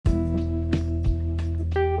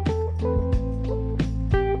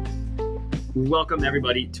welcome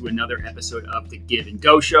everybody to another episode of the Give and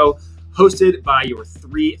Go Show, hosted by your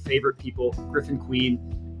three favorite people, Griffin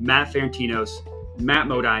Queen, Matt Ferentinos, Matt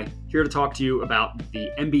Modi, here to talk to you about the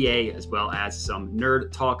NBA as well as some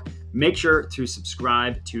nerd talk. Make sure to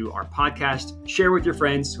subscribe to our podcast, share with your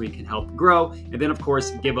friends so we can help grow, and then, of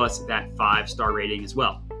course, give us that 5-star rating as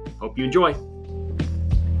well. Hope you enjoy.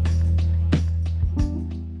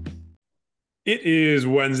 It is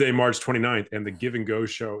Wednesday, March 29th, and the Give and Go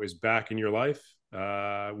Show is back in your life.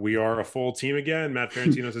 We are a full team again. Matt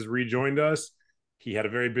Ferentinos has rejoined us. He had a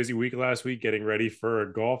very busy week last week getting ready for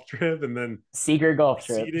a golf trip and then secret golf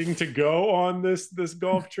trip. Proceeding to go on this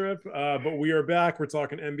golf trip. But we are back. We're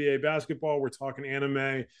talking NBA basketball. We're talking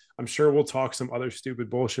anime. I'm sure we'll talk some other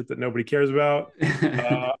stupid bullshit that nobody cares about.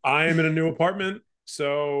 I am in a new apartment,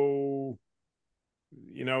 so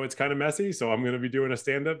it's kind of messy. So I'm going to be doing a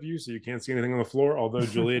stand-up view, so you can't see anything on the floor. Although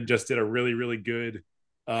Julia just did a really, really good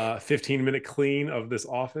 15-minute clean of this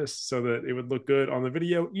office so that it would look good on the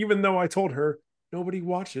video, even though I told her nobody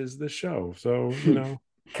watches the show. So,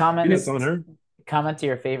 comment it's on her. Comment to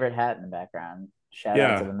your favorite hat in the background. Shout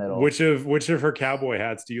out to the middle. Which of her cowboy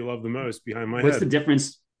hats do you love the most behind my head? What's the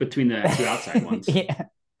difference between the two outside ones? Yeah.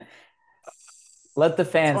 Let the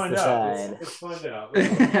fans decide. Let's find out.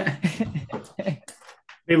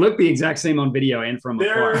 They look the exact same on video and from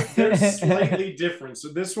afar. They're slightly different. So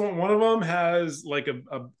this one of them has like a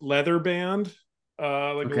leather band,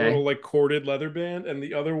 a little like corded leather band, and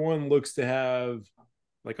the other one looks to have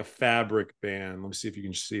like a fabric band. Let me see if you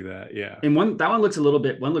can see that. Yeah. And that one looks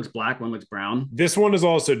one looks black, one looks brown. This one is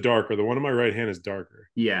also darker. The one on my right hand is darker.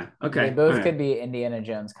 Yeah. Okay. They both could be Indiana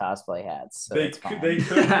Jones cosplay hats. So they could be.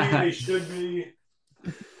 They should be.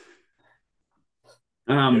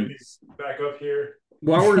 Back up here.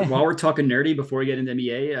 While we're talking nerdy, before we get into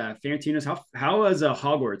NBA, Ferentinos, how has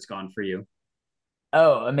Hogwarts gone for you?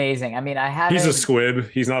 Oh, amazing! I mean, He's a squib.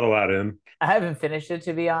 He's not allowed in. I haven't finished it,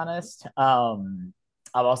 to be honest. I've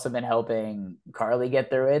also been helping Carly get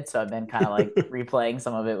through it, so I've been kind of like replaying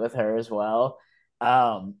some of it with her as well.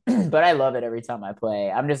 But I love it every time I play.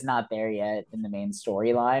 I'm just not there yet in the main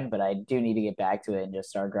storyline, but I do need to get back to it and just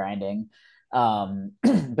start grinding. Don't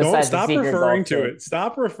stop referring to it.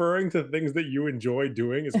 Stop referring to things that you enjoy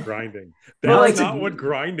doing as grinding. That's not what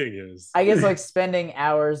grinding is. I guess like spending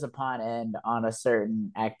hours upon end on a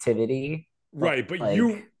certain activity. Right, but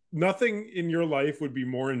nothing in your life would be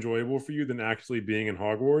more enjoyable for you than actually being in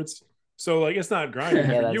Hogwarts. So like it's not grinding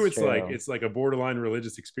for you. It's like a borderline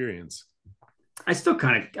religious experience.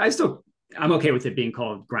 I'm okay with it being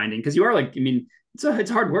called grinding because you are like, I mean, it's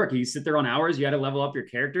hard work. You sit there on hours. You got to level up your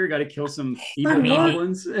character. You got to kill some evil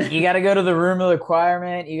goblins. You got to go to the room of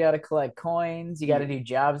requirement. You got to collect coins. You got to do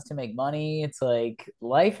jobs to make money. It's like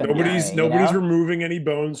life. Nobody's removing any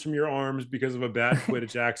bones from your arms because of a bad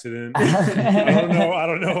Quidditch accident. I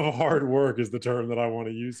don't know if hard work is the term that I want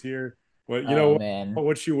to use here. But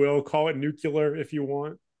what you will call it, nuclear if you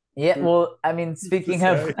want. Yeah. Well, I mean, speaking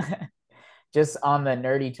of. Just on the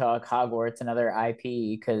nerdy talk, Hogwarts, another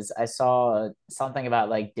IP, because I saw something about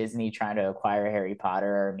like Disney trying to acquire Harry Potter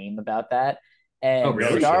or a meme about that. And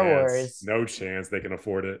Star Wars. No chance they can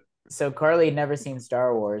afford it. So Carly had never seen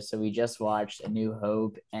Star Wars, so we just watched A New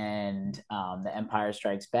Hope and The Empire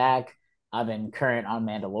Strikes Back. I've been current on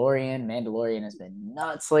Mandalorian. Mandalorian has been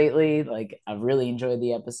nuts lately. Like I've really enjoyed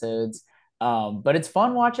the episodes. But it's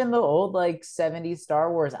fun watching the old like 70s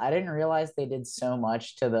Star Wars. I didn't realize they did so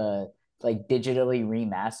much to the like digitally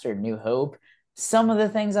remastered New Hope. Some of the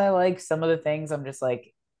things I like, some of the things I'm just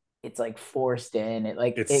like, it's like forced in. It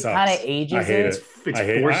kind of ages I hate it.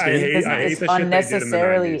 It's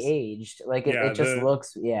unnecessarily aged. Like it just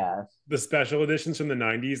looks. The special editions from the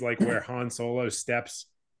 90s, like where Han Solo steps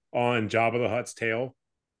on Jabba the Hutt's tail.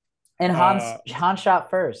 And Han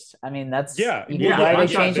shot first. I mean, that's why they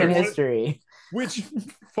changed in history. Which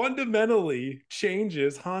fundamentally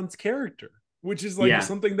changes Han's character. Which is like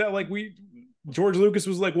something that like George Lucas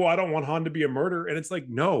was like, well, I don't want Han to be a murderer. And it's like,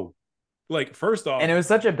 no, like first off. And it was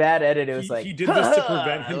such a bad edit. It was he did this to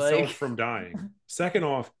prevent himself from dying. Second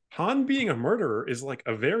off, Han being a murderer is like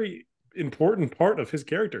a very important part of his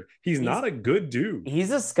character. He's not a good dude.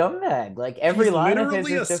 He's a scumbag. Like every line of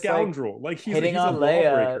his is a scoundrel. Like he's hitting on a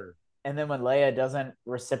Leia. And then when Leia doesn't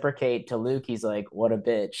reciprocate to Luke, he's like, what a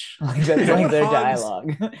bitch. Like that's like their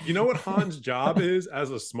dialogue. You know what Han's job is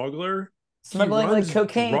as a smuggler? Smuggling like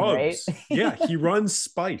cocaine, drugs. Right? Yeah, he runs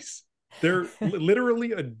spice. They're literally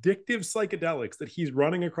addictive psychedelics that he's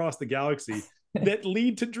running across the galaxy that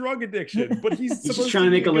lead to drug addiction. But he's supposed just trying to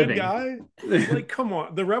make a living. Guy. Like, come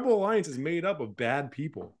on. The Rebel Alliance is made up of bad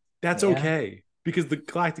people. That's okay because the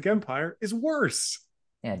Galactic Empire is worse.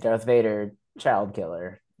 Yeah, Darth Vader, child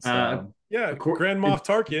killer. So Yeah, Grand Moff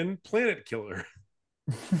Tarkin, planet killer.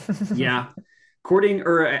 Yeah. According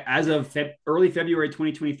or as of early February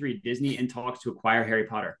 2023, Disney in talks to acquire Harry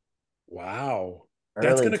Potter. Wow.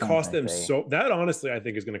 That's early going to cost them 2023. that honestly, I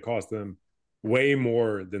think is going to cost them way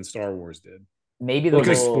more than Star Wars did. Maybe the Well,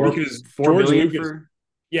 it's like whole Because four George billion Lucas, for.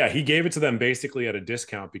 yeah, he gave it to them basically at a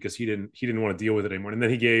discount because he didn't want to deal with it anymore. And then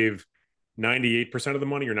he gave 98% of the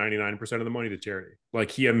money or 99% of the money to charity. Like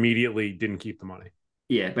he immediately didn't keep the money.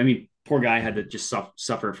 Yeah, but I mean, poor guy had to just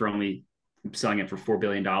suffer for only selling it for $4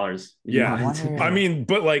 billion. Yeah, I mean,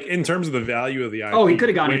 but like in terms of the value of the IP, he could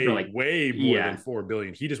have gone in for like way more than 4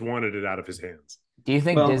 billion. He just wanted it out of his hands. Do you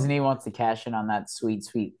think Disney wants to cash in on that sweet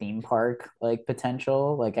theme park like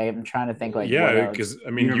potential? Like I'm trying to think like because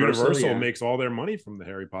I mean Universal makes all their money from the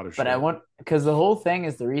Harry Potter show. But I want because the whole thing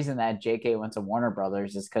is the reason that JK went to Warner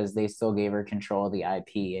Brothers is because they still gave her control of the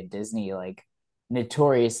IP, and Disney like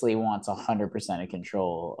notoriously wants 100% of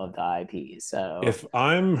control of the IP. So if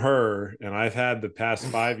I'm her and I've had the past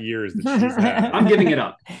 5 years that she's had, I'm giving it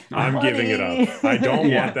up. I'm giving it up. I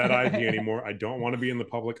don't want that IP anymore. I don't want to be in the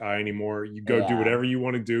public eye anymore. You go do whatever you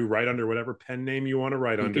want to do, write under whatever pen name you want to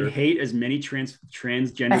write under. You can hate as many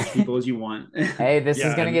transgender people as you want. Hey, this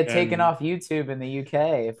is going to get taken off YouTube in the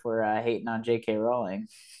UK if we're hating on JK Rowling.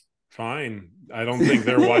 Fine. I don't think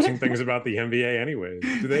they're watching things about the NBA anyways.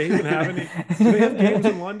 Do they even have any? Do they have games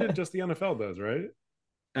in London? Just the NFL does, right?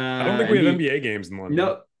 I don't think we have NBA games in London.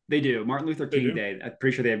 No, they do. Martin Luther King Day. I'm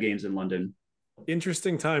pretty sure they have games in London.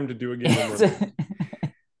 Interesting time to do a game in London.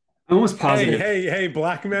 I'm almost positive. Hey,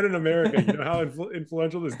 black men in America. You know how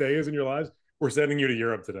influential this day is in your lives? We're sending you to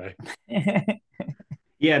Europe today.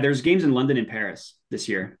 Yeah, there's games in London and Paris this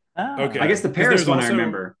year. Oh. Okay. I guess the Paris one I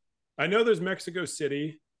remember. I know there's Mexico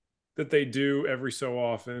City that they do every so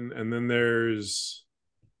often, and then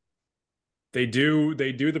they do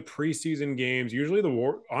the preseason games. Usually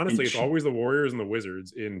it's always the Warriors and the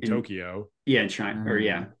Wizards in Tokyo. Yeah, in China, or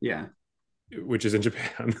yeah, which is in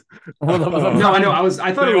Japan. No, I know.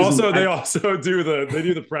 I thought they also do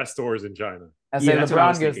the press tours in China.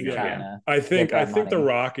 LeBron goes to China. I think the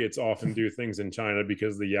Rockets often do things in China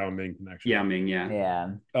because of the Yao Ming connection. Yao Ming, yeah.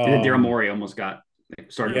 And Daryl Morey almost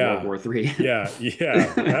started World War III. yeah.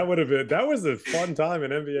 That was a fun time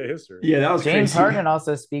in NBA history. Yeah, that was James crazy. Harden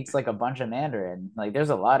also speaks like a bunch of Mandarin. Like there's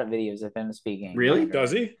a lot of videos of him speaking. Really? Mandarin.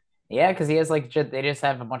 Does he? Yeah, because he has they just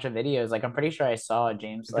have a bunch of videos. Like I'm pretty sure I saw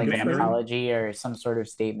James an apology or some sort of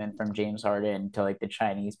statement from James Harden to the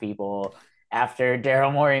Chinese people after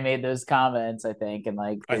Daryl Morey made those comments, I think. And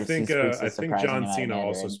I think John Cena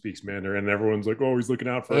also speaks Mandarin, and everyone's like, oh, he's looking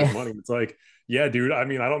out for his money. It's like, yeah, dude. I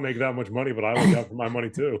mean, I don't make that much money, but I look out for my money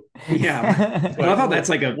too. Yeah, I thought that's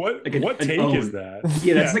like what take is that?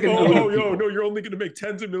 Yeah, that's like no, you're only going to make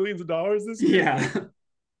tens of millions of dollars this year.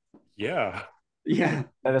 Yeah.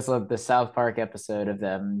 I just love the South Park episode of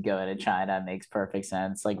them going to China. Makes perfect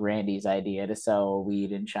sense. Like Randy's idea to sell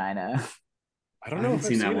weed in China. I don't know if I've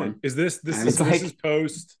seen that one. Is this is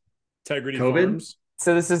post Tegrity Farms?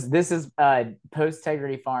 So this is post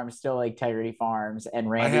Tegrity Farms, still Tegrity Farms, and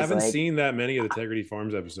Randy's I haven't seen that many of the Tegrity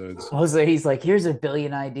Farms episodes. So he's like, here's a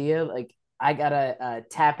billion idea. I gotta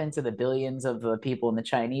tap into the billions of the people in the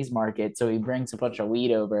Chinese market. So he brings a bunch of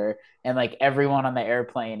weed over, and everyone on the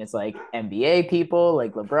airplane is NBA people,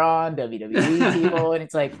 LeBron, WWE people, and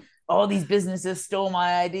it's all these businesses stole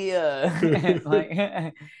my idea.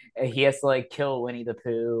 And he has to kill Winnie the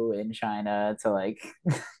Pooh in China to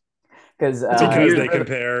because they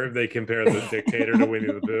compare the dictator to Winnie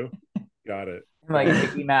the Pooh. Got it.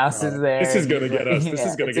 Mickey Mouse is there. This is gonna get us. This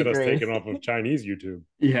is gonna get us taken off of Chinese YouTube.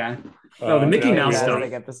 Yeah. The Mickey Mouse stuff.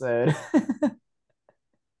 Episode.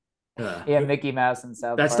 Mickey Mouse and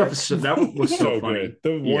South Park. That was so funny. Good.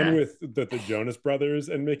 The one with the Jonas Brothers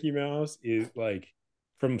and Mickey Mouse is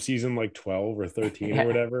from season 12 or 13 or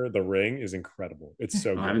whatever. The Ring is incredible. It's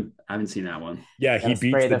so good. I haven't seen that one. Yeah, he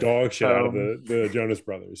beats the dog shit out of the Jonas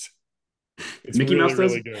Brothers. It's Mickey Mouse does?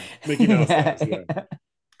 really good. Mickey Mouse does, yeah.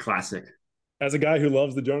 Classic. As a guy who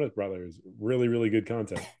loves the Jonas Brothers, really, really good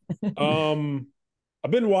content. I've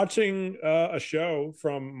been watching a show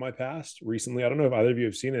from my past recently. I don't know if either of you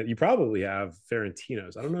have seen it. You probably have.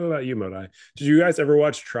 Ferentinos. I don't know about you, Modai. Did you guys ever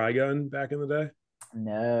watch Trigun back in the day?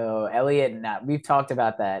 No, Elliot. We've talked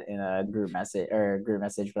about that in a group message,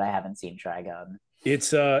 but I haven't seen Trigun.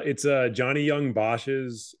 It's Johnny Young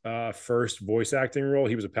Bosch's first voice acting role.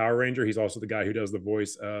 He was a Power Ranger. He's also the guy who does the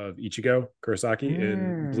voice of Ichigo Kurosaki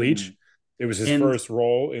in Bleach. It was his first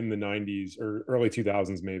role in the 90s or early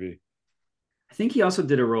 2000s, maybe. I think he also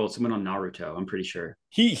did a role, someone on Naruto. I'm pretty sure.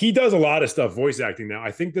 He does a lot of stuff voice acting now.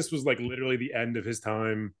 I think this was literally the end of his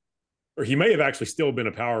time, or he may have actually still been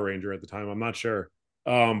a Power Ranger at the time. I'm not sure.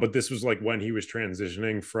 But this was like when he was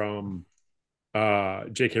transitioning from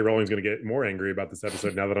JK Rowling's going to get more angry about this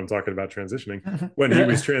episode now that I'm talking about transitioning. When he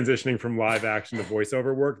was transitioning from live action to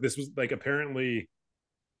voiceover work, this was like apparently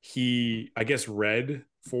he, I guess, read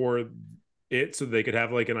for it so they could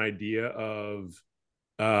have like an idea of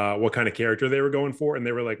what kind of character they were going for. And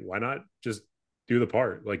they were like, why not just do the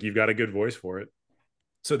part? Like, you've got a good voice for it.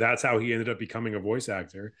 So that's how he ended up becoming a voice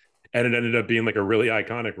actor. And it ended up being like a really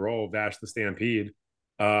iconic role, Vash the Stampede.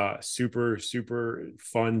 Super, super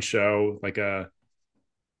fun show, like a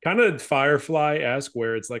kind of Firefly-esque,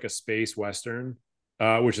 where it's like a space western,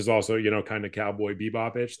 which is also, you know, kind of Cowboy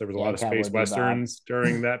Bebop-ish. There was a lot of space westerns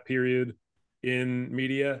during that period in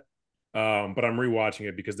media. But I'm rewatching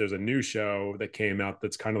it because there's a new show that came out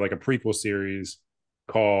that's kind of like a prequel series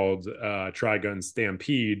called Trigun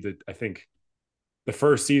Stampede that I think the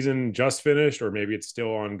first season just finished, or maybe it's still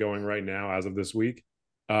ongoing right now as of this week.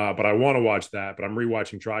 But I want to watch that. But I'm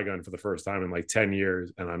rewatching Trigun for the first time in like 10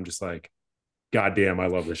 years, and I'm just like, God damn, I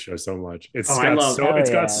love this show so much. It's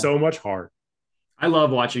got so much heart. I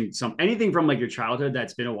love watching anything from like your childhood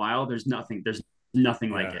that's been a while. There's nothing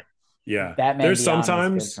like it. Yeah. Batman There's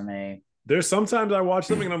sometimes for me. There's sometimes I watch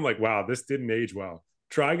something and I'm like, wow, this didn't age well.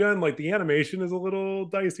 Trigun, like the animation is a little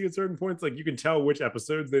dicey at certain points. Like you can tell which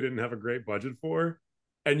episodes they didn't have a great budget for.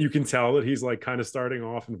 And you can tell that he's like kind of starting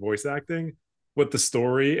off in voice acting with the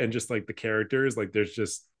story and just like the characters. Like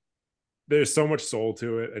there's so much soul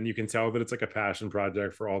to it. And you can tell that it's like a passion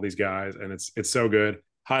project for all these guys. And it's so good.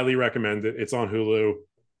 Highly recommend it. It's on Hulu,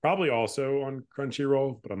 probably also on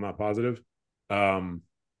Crunchyroll, but I'm not positive.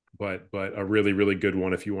 But a really, really good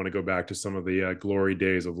one if you want to go back to some of the glory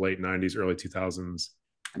days of late 90s, early 2000s.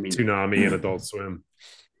 I mean, Toonami and Adult Swim.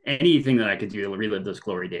 Anything that I could do to relive those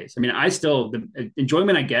glory days. I mean, the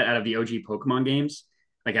enjoyment I get out of the OG Pokemon games,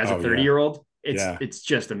 like as a 30-year-old, it's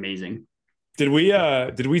just amazing. Did we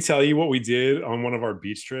tell you what we did on one of our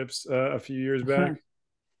beach trips a few years back?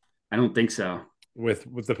 I don't think so. With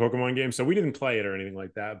the Pokemon game. So we didn't play it or anything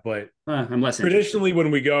like that, but I'm less traditionally interested.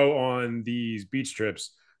 When we go on these beach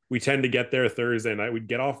trips, we tend to get there Thursday night. We'd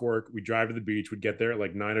get off work, we'd drive to the beach, we'd get there at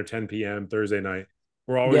like 9 or 10 p.m. Thursday night.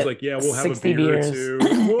 We're always like, yeah, we'll have a beer beers. or two. We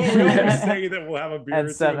always say that we'll have a beer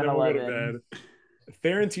or two and then we'll go to bed.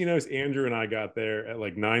 Ferentinos, Andrew and I got there at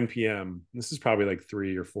like 9 p.m. This is probably like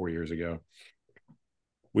 3 or 4 years ago.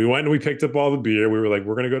 We went and we picked up all the beer. We were like,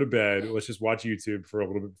 we're going to go to bed. Let's just watch YouTube for a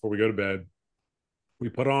little bit before we go to bed. We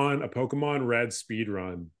put on a Pokemon Red speed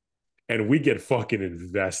run and we get fucking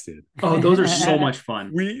invested. Oh, those are so much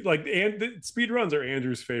fun. We like, and the speed runs are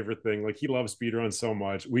Andrew's favorite thing. Like he loves speed runs so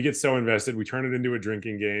much. We get so invested. We turn it into a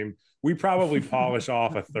drinking game. We probably polish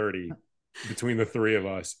off a 30 between the three of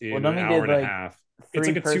us in an hour and a half. It's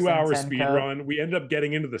like a 2-hour speed run. We ended up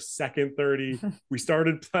getting into the second 30. We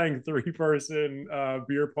started playing 3-person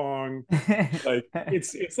beer pong. Like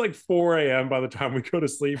it's like 4 a.m. by the time we go to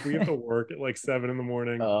sleep. We have to work at like 7 in the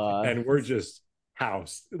morning, and we're just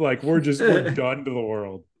housed. Like we're done to the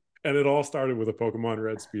world. And it all started with a Pokemon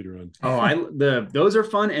Red speed run. Those are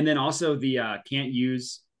fun. And then also the can't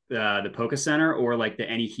use the Poke Center or like the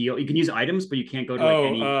any heal. You can use items, but you can't go to like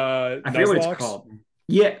any. I forget what it's called.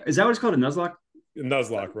 Yeah, is that what it's called? A Nuzlocke?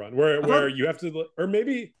 Nuzlocke run where you have to, or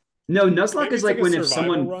maybe Nuzlocke is like when if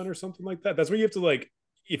someone run or something like that. That's where you have to like,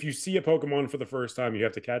 if you see a Pokemon for the first time, you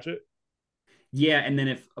have to catch it. Yeah, and then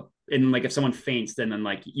if someone faints, then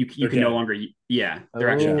like you can dead. No longer. Yeah, they're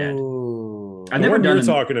actually dead. I've never done. You're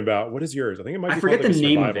talking about what is yours? I think it might be. I forget the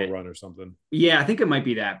name of it. Run or something. Yeah, I think it might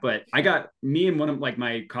be that. But me and one of like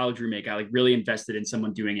my college roommate got like really invested in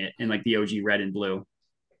someone doing it in like the OG Red and Blue.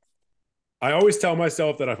 I always tell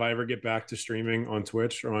myself that if I ever get back to streaming on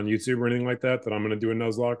Twitch or on YouTube or anything like that, that I'm going to do a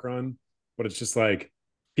Nuzlocke run. But it's just like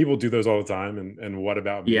people do those all the time, and what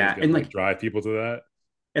about me? Yeah, and like drive people to that.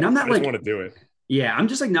 And I'm not I just want to do it. Yeah, I'm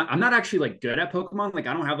just like I'm not actually like good at Pokemon. Like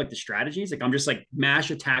I don't have like the strategies. Like I'm just like mash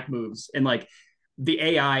attack moves, and like the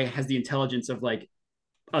AI has the intelligence of like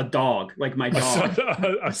a dog, like my dog,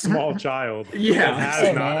 a small child. Yeah, that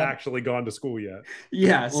has not actually gone to school yet.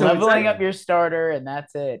 Yeah, so leveling up your starter and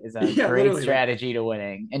that's it is a great strategy to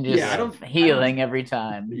winning, and just healing every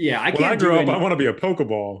time. Yeah, when I grow up, I want to be a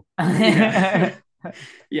Pokeball.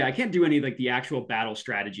 Yeah, I can't do any like the actual battle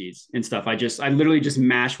strategies and stuff. I literally just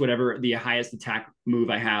mash whatever the highest attack move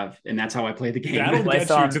I have, and that's how I play the game. That'll get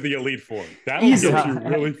you to the Elite Four. That'll get you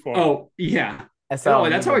really far. Oh yeah. That's how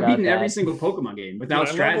I beat in every single Pokemon game without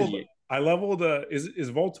strategy. I leveled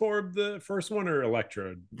is Voltorb the first one or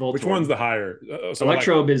Electrode? Voltorb. Which one's the higher?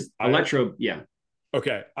 Electrode is Electrode, yeah.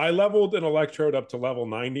 Okay. I leveled an Electrode up to level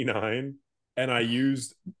 99, and I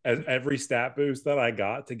used every stat boost that I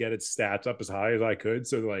got to get its stats up as high as I could.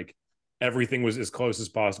 So like everything was as close as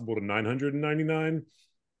possible to 999.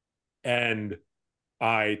 And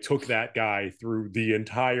I took that guy through the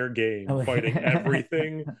entire game, fighting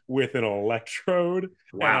everything with an electrode,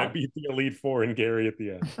 and I Wow. beat the Elite Four and Gary at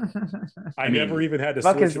the end. I never even had to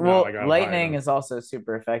Fuck switch is him out. I well, got him high lightning enough. is also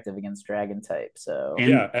super effective against dragon type. So And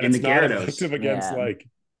Yeah, and in the it's not Gyarados. effective against Yeah. like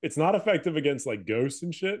it's not effective against like ghosts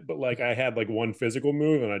and shit. But like I had like one physical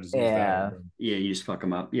move, and I just used that yeah, on him. Yeah, you just fuck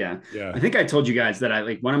them up. Yeah. Yeah. I think I told you guys that I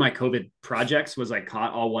like one of my COVID projects was I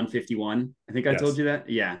caught all 151. I think I told Yes. you that.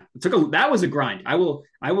 Yeah. That was a grind. I will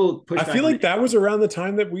push I back feel on like the- that was around the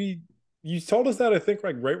time that you told us that, I think,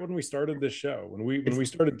 like right when we started this show. When we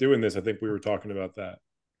started doing this, I think we were talking about that.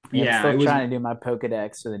 I'm Yeah, still it was. trying to do my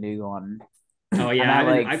Pokedex for the new one. Oh I'm yeah, at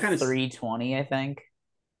like I kind of 320, I think.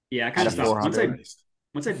 yeah, I kind of out of stopped once 400.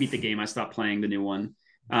 I beat the game. I stopped playing the new one.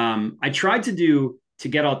 I tried to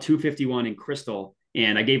get all 251 in Crystal,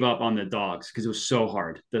 and I gave up on the dogs because it was so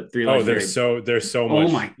hard. The three Oh, legendary. there's so Oh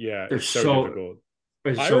much. my, Yeah, they're it's so difficult.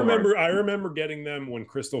 It's so hard. I remember getting them when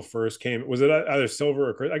Crystal first came. Was it either Silver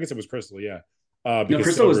or I guess it was Crystal? Yeah. No, Because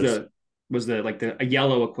Crystal Silver's was the like a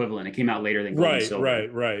yellow equivalent. It came out later than Gold and Silver.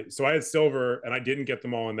 right. So I had Silver, and I didn't get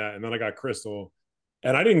them all in that, and then I got Crystal,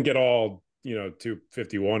 and I didn't get all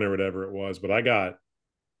 251 or whatever it was, but I got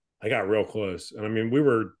real close, and I mean we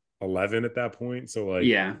were 11 at that point, so like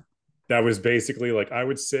Yeah. that was basically like I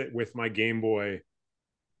would sit with my Game Boy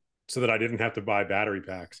so that I didn't have to buy battery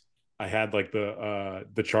packs. I had like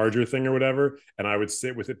the charger thing or whatever, and I would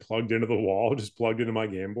sit with it plugged into the wall, just plugged into my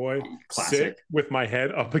Game Boy, Classic. sit with my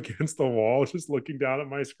head up against the wall, just looking down at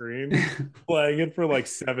my screen, playing it for like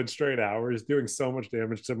 7 straight hours, doing so much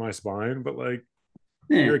damage to my spine. But like,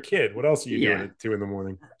 you're a kid. What else are you doing at 2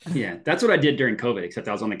 a.m? Yeah, that's what I did during COVID, except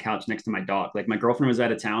I was on the couch next to my dog. Like my girlfriend was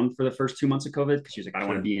out of town for the first 2 months of COVID because she was like, I don't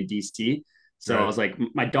want to be in DC. So I was like,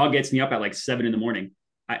 my dog gets me up at like 7 a.m.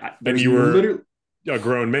 And you were a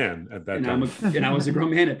grown man at that time. And I was a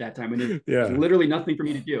grown man at that time. And there's literally nothing for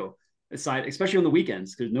me to do aside, especially on the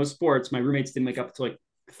weekends, because no sports. My roommates didn't wake up until like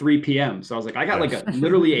 3 p.m. So I was like, I got like a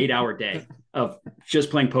literally 8-hour day of just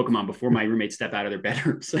playing Pokemon before my roommates step out of their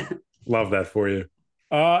bedrooms. Love that for you.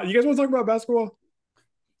 You guys want to talk about basketball?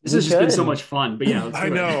 This has just been so much fun, but yeah, I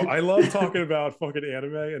know. I love talking about fucking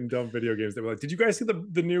anime and dumb video games. They were like, did you guys see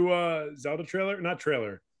the new Zelda trailer? Not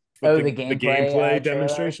trailer. But the gameplay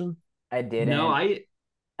demonstration. I didn't. No, I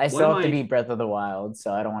still have to beat Breath of the Wild,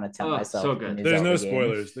 so I don't want to tempt myself. So good. There's no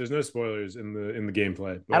spoilers. There's no spoilers in the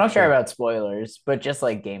gameplay. I don't care about spoilers, but just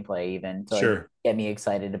like gameplay, even to like, get me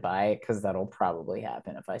excited to buy it, because that'll probably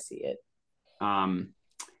happen if I see it.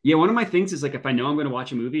 Yeah, one of my things is like if I know I'm going to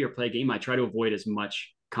watch a movie or play a game, I try to avoid as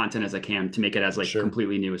much content as I can to make it as like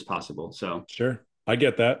completely new as possible. So I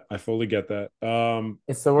get that. I fully get that.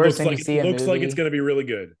 It's the worst thing like, you see. It looks like it's going to be really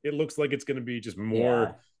good. It looks like it's going to be just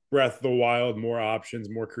more Breath of the Wild, more options,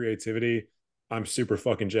 more creativity. I'm super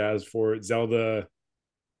fucking jazzed for it. Zelda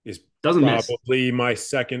is probably my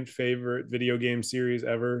second favorite video game series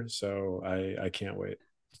ever. So I can't wait.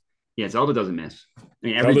 Yeah, Zelda doesn't miss. I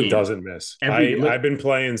mean, Zelda doesn't miss. I've been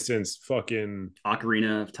playing since fucking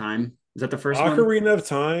Ocarina of Time. Is that the first one? Ocarina of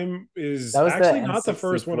Time is actually not the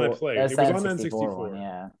first one I played. It was on N64. One,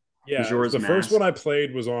 yeah. Majora's Mask. First one I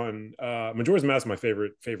played was on Majora's Mask. My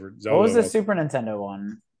favorite Zelda. What was the Super Nintendo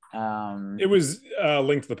one? It was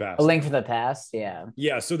Link to the Past. A Link to the Past, yeah.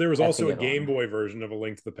 Yeah, so there was also a Game Boy version of A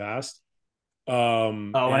Link to the Past.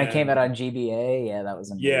 When it came out on GBA, yeah, that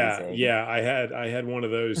was amazing. Yeah, I had one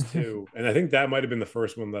of those too, and I think that might have been the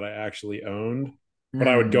first one that I actually owned. But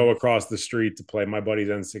I would go across the street to play my buddy's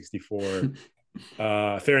N64.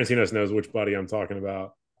 Ferentinos knows which buddy I'm talking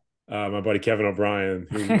about. My buddy Kevin O'Brien,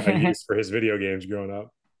 who I used for his video games growing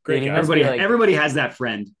up. Great guy. Everybody has that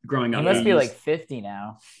friend growing up. He must be like 50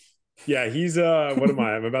 now. Yeah, he's what am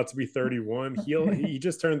I? I'm about to be 31. He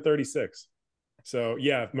just turned 36. So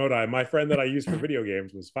yeah, Modai, my friend that I used for video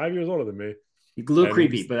games, was 5 years older than me. You're a little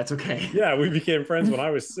creepy, but that's okay. Yeah, we became friends when I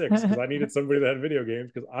was 6 because I needed somebody that had video games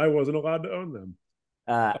because I wasn't allowed to own them.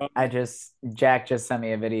 Jack just sent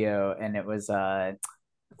me a video, and it was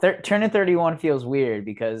turning 31 feels weird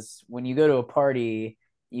because when you go to a party,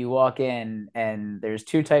 you walk in and there's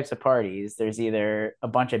 2 types of parties. There's either a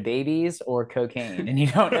bunch of babies or cocaine, and you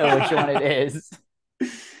don't know which one it is.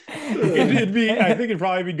 I think it'd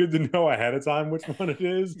probably be good to know ahead of time which one it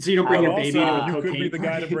is. So you don't bring your baby to a you cocaine could be the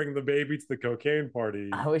guy party. to bring the baby to the cocaine party.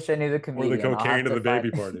 I wish I knew the comedian. Or the cocaine to the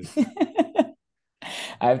baby party.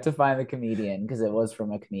 I have to find the comedian because it was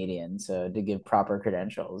from a comedian, so to give proper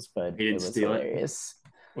credentials, but it was hilarious.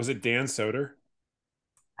 Was it Dan Soder?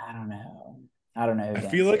 I don't know. I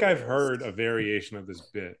feel like I've heard a variation of this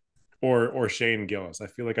bit or Shane Gillis. I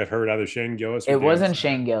feel like I've heard either Shane Gillis or It Dan wasn't Snyder.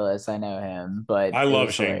 Shane Gillis. I know him, but I it love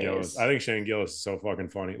was Shane Gillis. hilarious. I think Shane Gillis is so fucking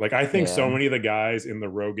funny. Like, I think so Yeah. many of the guys in the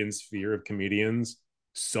Rogan sphere of comedians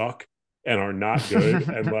suck and are not good.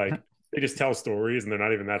 And like, they just tell stories and they're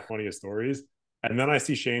not even that funny of stories. And then I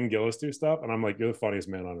see Shane Gillis do stuff and I'm like, you're the funniest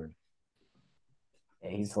man on earth. Yeah,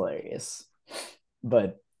 he's hilarious.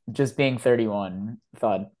 But just being 31,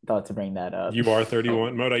 thought to bring that up. You are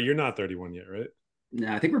 31. Moda, you're not 31 yet, right? No,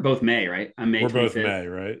 I think we're both May, right? I'm May We're 25th. both May,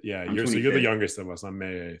 right? Yeah. I'm You're 25th. the youngest of us. I'm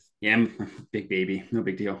May 8th. Yeah, I'm a big baby. No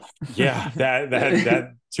big deal. Yeah, that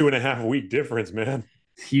 2.5 week difference, man.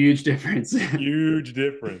 Huge difference. Huge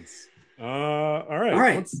difference. All right. All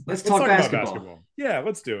right. Let's talk basketball. About basketball. Yeah,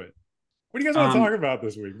 let's do it. What do you guys want to talk about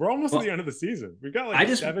this week? We're almost at the end of the season. We've got like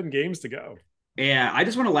 7 games to go. Yeah, I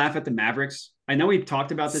just want to laugh at the Mavericks. I know we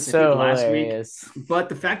talked about this last week, but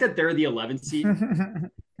the fact that they're the 11th seed,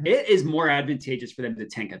 it is more advantageous for them to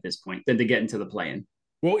tank at this point than to get into the play-in.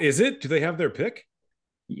 Well, is it? Do they have their pick?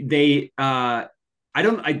 Zach Lowe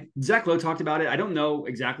talked about it. I don't know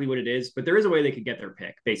exactly what it is, but there is a way they could get their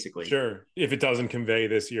pick, basically. Sure. If it doesn't convey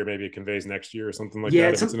this year, maybe it conveys next year or something like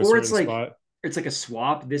that. It's like a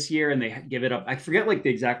swap this year and they give it up. I forget like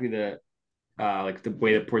the way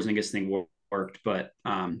the Porzingis thing worked, but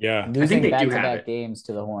yeah, losing I think they back-to-back games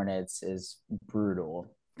to the Hornets is brutal.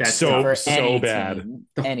 That's so bad.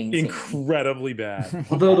 Incredibly bad.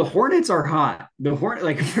 Although the Hornets are hot.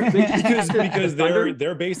 Because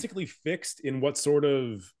they're basically fixed in what sort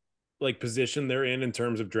of like position they're in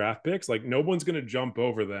terms of draft picks. Like no one's going to jump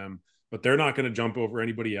over them, but they're not going to jump over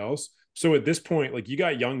anybody else. So at this point, like you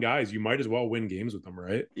got young guys, you might as well win games with them,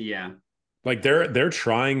 right? Yeah. Like they're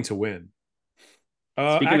trying to win.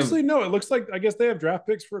 No, it looks like I guess they have draft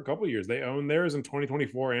picks for a couple of years. They own theirs in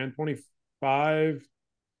 2024 and 25.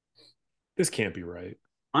 This can't be right.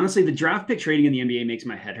 Honestly, the draft pick trading in the NBA makes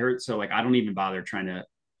my head hurt. So like I don't even bother trying to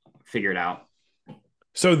figure it out.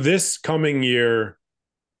 So this coming year,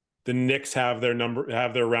 the Knicks have their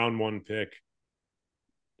round 1 pick,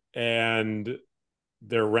 and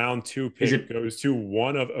their round 2 pick goes to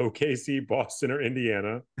one of OKC, Boston, or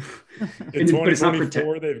Indiana. In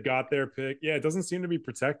 2024, they've got their pick. Yeah, it doesn't seem to be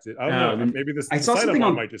protected. I don't know. Maybe the site I'm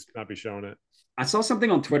on might just not be showing it. I saw something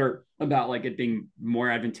on Twitter about like it being more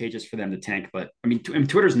advantageous for them to tank, but I mean,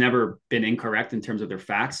 Twitter's never been incorrect in terms of their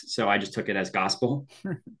facts, so I just took it as gospel.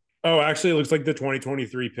 Oh, actually, it looks like the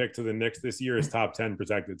 2023 pick to the Knicks this year is top 10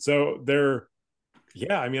 protected. So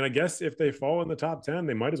I mean, I guess if they fall in the top 10,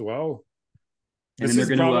 they might as well. This is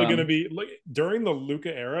probably going to be like during the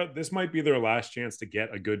Luka era. This might be their last chance to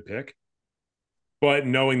get a good pick. But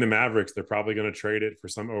knowing the Mavericks, they're probably going to trade it for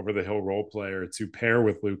some over the hill role player to pair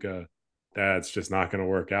with Luka. That's just not going to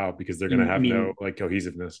work out because they're going to have no like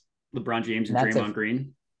cohesiveness. LeBron James and Draymond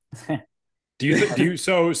Green.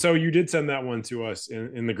 So you did send that one to us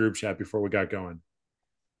in the group chat before we got going.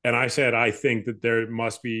 And I said, I think that there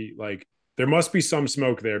must be some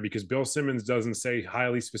smoke there because Bill Simmons doesn't say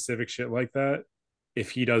highly specific shit like that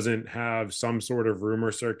if he doesn't have some sort of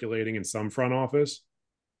rumor circulating in some front office.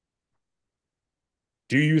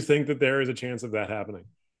 Do you think that there is a chance of that happening?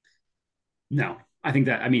 No, I think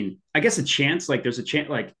that, I mean, I guess a chance, like there's a chance,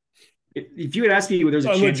 like if you would ask me, there's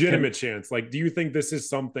a legitimate chance. Like, do you think this is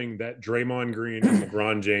something that Draymond Green and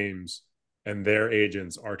LeBron James and their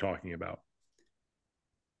agents are talking about?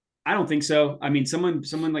 I don't think so. I mean, someone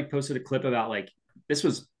like posted a clip about like, this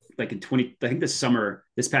was like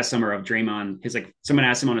this past summer of Draymond, someone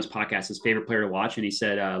asked him on his podcast, his favorite player to watch. And he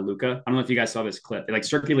said, Luka. I don't know if you guys saw this clip. It like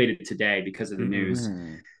circulated today because of the news.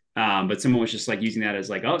 But someone was just like using that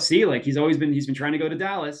as like, oh, see, like he's been trying to go to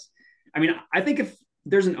Dallas. I mean, I think if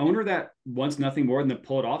there's an owner that wants nothing more than to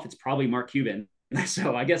pull it off, it's probably Mark Cuban.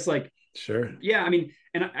 So I guess like, sure. Yeah. I mean,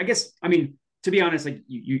 and I guess, I mean, to be honest, like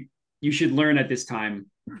you should learn at this time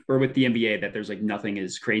or with the NBA that there's like nothing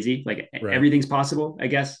is crazy. Like everything's possible, I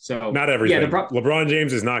guess. So not everything. Yeah, LeBron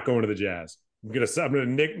James is not going to the Jazz. I'm gonna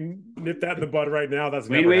nip that in the bud right now. That's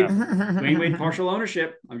Wayne Wade partial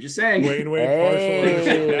ownership. I'm just saying. Wayne Wade partial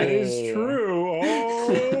ownership. That is true.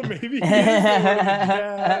 Oh, maybe.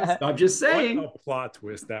 I'm just saying. What a plot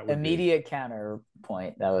twist that would immediate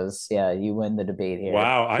counterpoint. That was you win the debate here.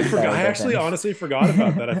 Wow, I forgot. I actually honestly forgot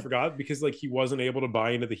about that. I forgot because like he wasn't able to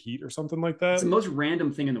buy into the Heat or something like that. It's the most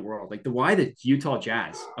random thing in the world. Like why the Utah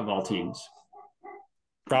Jazz of all teams?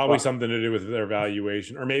 Probably something to do with their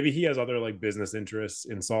valuation, or maybe he has other like business interests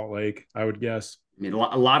in Salt Lake. I would guess. I mean,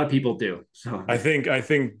 a lot of people do. So I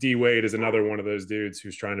think D Wade is another one of those dudes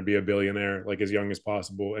who's trying to be a billionaire like as young as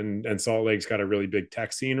possible, and Salt Lake's got a really big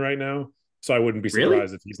tech scene right now. So I wouldn't be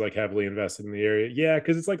surprised if he's like heavily invested in the area. Yeah,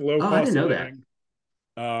 because it's like low cost. I didn't know that.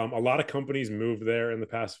 A lot of companies moved there in the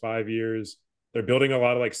past 5 years. They're building a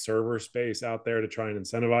lot of like server space out there to try and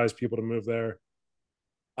incentivize people to move there.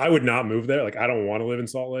 I would not move there. Like, I don't want to live in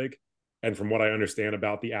Salt Lake. And from what I understand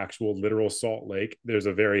about the actual literal Salt Lake, there's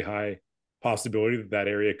a very high possibility that that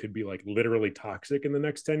area could be like literally toxic in the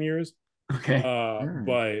next 10 years. Okay.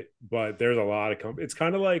 But there's a lot of it's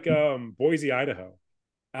kind of like Boise, Idaho,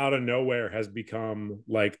 out of nowhere has become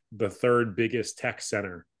like the third biggest tech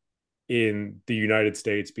center in the United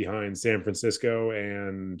States behind San Francisco,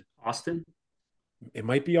 and Austin? it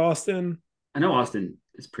might be Austin. I know Austin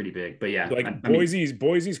is pretty big, but yeah. Like I mean,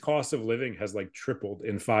 Boise's cost of living has like tripled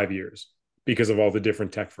in 5 years because of all the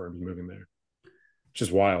different tech firms moving there. It's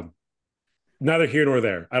just wild. Neither here nor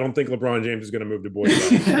there. I don't think LeBron James is going to move to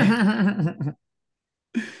Boise.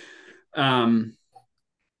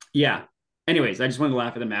 Yeah. Anyways, I just wanted to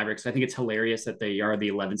laugh at the Mavericks. I think it's hilarious that they are the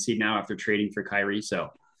 11th seed now after trading for Kyrie. So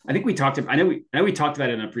I think we talked about. I know we talked about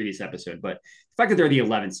it in a previous episode, but the fact that they're the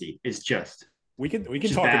 11th seed is just. We can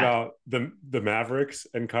just talk bad. about the Mavericks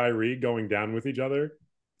and Kyrie going down with each other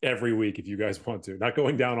every week if you guys want to. Not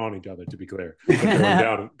going down on each other, to be clear,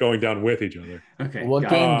 but going down with each other. Okay. What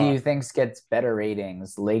game do you think gets better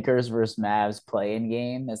ratings? Lakers versus Mavs play-in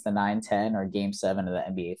game as the 9-10 or game 7 of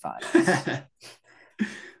the NBA Finals?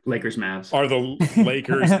 Lakers Mavs. Are the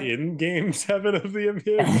Lakers in game 7 of the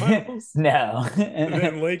NBA Finals? No.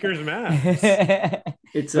 Then Lakers Mavs.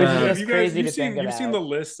 It's just crazy to think you've about. seen the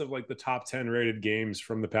list of like the top 10 rated games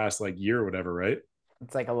from the past like year or whatever, right?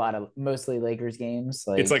 It's like a lot of mostly Lakers games.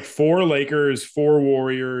 Like it's like 4 Lakers, 4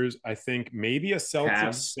 Warriors, I think maybe a Celtics,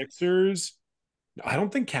 Cavs. Sixers. I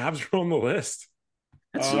don't think Cavs are on the list.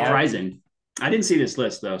 That's surprising. I didn't see this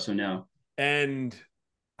list though, so no. And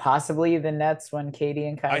possibly the Nets when Katie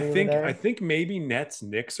and Kyrie were there. I think maybe Nets,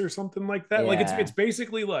 Knicks, or something like that. Yeah. Like it's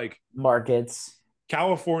basically like markets.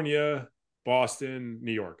 California, Boston,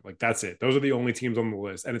 New York. Like that's it. Those are the only teams on the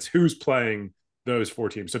list, and it's who's playing those 4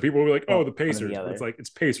 teams. So people will be like, "Oh, the Pacers." But it's like it's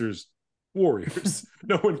Pacers, Warriors.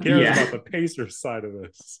 No one cares about the Pacers side of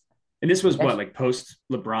this. And this was what, like post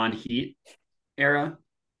LeBron Heat era?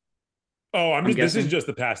 Oh, this is just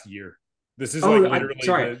the past year. This is like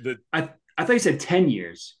literally I thought you said 10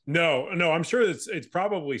 years. No, I'm sure it's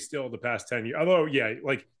probably still the past 10 years. Although, yeah,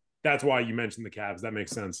 like that's why you mentioned the Cavs. That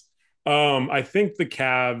makes sense. I think the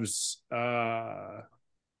Cavs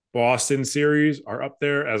Boston series are up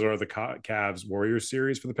there, as are the Cavs Warriors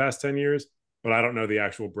series for the past 10 years. But I don't know the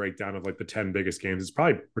actual breakdown of like the 10 biggest games. It's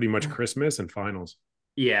probably pretty much Christmas and finals.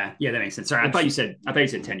 Yeah, that makes sense. Sorry, I thought you said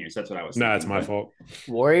 10 years. That's what I was thinking. No, it's my fault.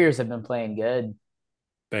 Warriors have been playing good.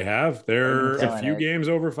 They have. They're a few games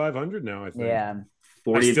over 500 now, I think. Yeah.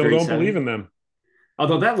 40, I still don't believe in them.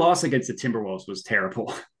 Although that loss against the Timberwolves was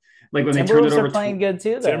terrible. Like when they turned it over, playing good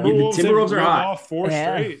too. Though. Timberwolves are hot. Off 4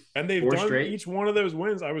 straight, and they've done each one of those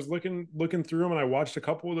wins. I was looking through them, and I watched a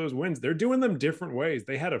couple of those wins. They're doing them different ways.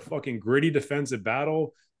 They had a fucking gritty defensive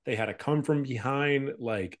battle. They had a come from behind,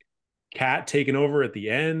 like Cat taking over at the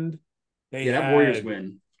end. That Warriors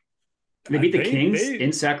win. They beat the Kings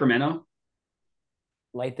in Sacramento.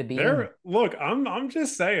 Light the beam. Look, I'm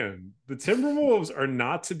just saying the Timberwolves are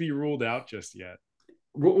not to be ruled out just yet.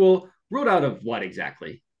 Well, ruled out of what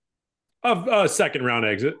exactly? Of a second round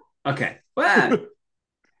exit. Okay. Well,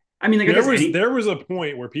 I mean, there was a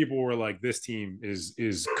point where people were like, "This team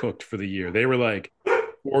is cooked for the year." They were like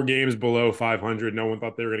 4 games below 500. No one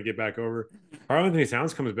thought they were going to get back over. Karl-Anthony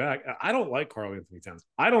Towns comes back. I don't like Karl-Anthony Towns.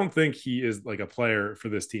 I don't think he is like a player for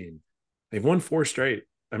this team. They've won 4 straight.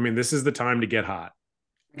 I mean, this is the time to get hot.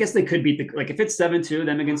 I guess they could beat if it's 7-2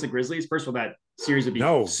 them against the Grizzlies. First of all, that series would be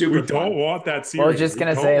super. We don't want that series. Well, I was just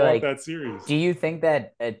gonna say, like, that series. Do you think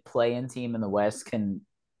that a play-in team in the West can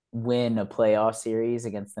win a playoff series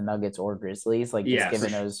against the Nuggets or Grizzlies? Like, just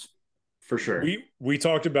given those, for sure. We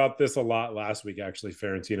talked about this a lot last week, actually,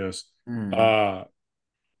 Ferentinos.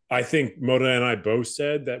 I think Moda and I both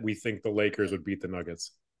said that we think the Lakers would beat the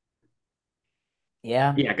Nuggets.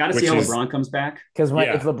 Yeah. Got to see how LeBron comes back. Because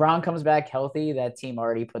if LeBron comes back healthy, that team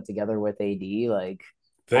already put together with AD, like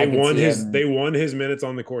they won his minutes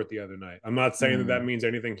on the court the other night. I'm not saying that means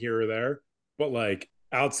anything here or there, but like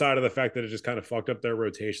outside of the fact that it just kind of fucked up their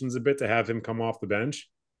rotations a bit to have him come off the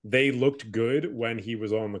bench, they looked good when he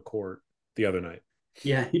was on the court the other night.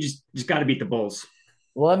 Yeah, you just got to beat the Bulls.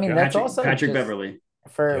 Well, I mean, that's also Patrick Beverly.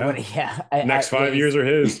 Next 5 years are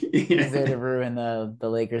his. He's there to ruin the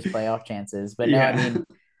Lakers playoff chances. But no, I mean,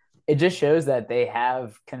 it just shows that they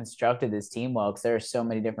have constructed this team well, because there are so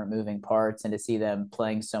many different moving parts, and to see them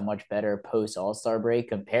playing so much better post All-Star break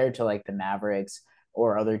compared to like the Mavericks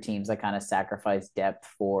or other teams that kind of sacrifice depth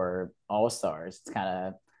for All-Stars. It's kind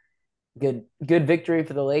of Good victory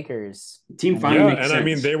for the Lakers. Team I finally Yeah, mean, makes and I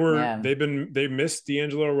mean sense. yeah. they missed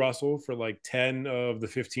D'Angelo Russell for like 10 of the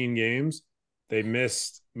 15 games. They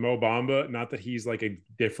missed Mo Bamba. Not that he's like a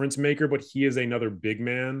difference maker, but he is another big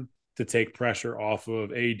man to take pressure off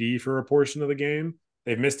of AD for a portion of the game.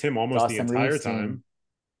 They've missed him It's almost the Austin entire Reeves' team.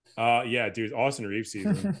 time. Yeah, dude, Austin Reeves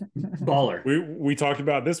season. Baller. We talked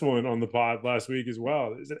about this one on the pod last week as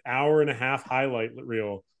well. There's an hour and a half highlight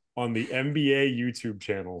reel on the NBA YouTube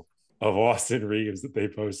channel of Austin Reeves that they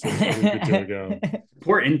posted a week or two ago,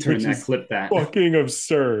 Poor intern which that is clipped that. fucking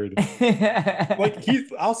absurd. Like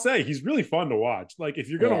I'll say he's really fun to watch. Like if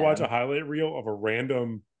you're gonna watch Yeah. a highlight reel of a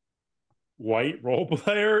random white role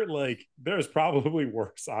player, like there's probably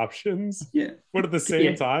worse options. Yeah. But at the same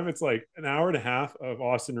Yeah. time, it's like an hour and a half of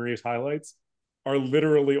Austin Reeves highlights are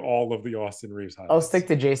literally all of the Austin Reeves highlights. I'll stick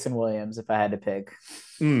to Jason Williams if I had to pick.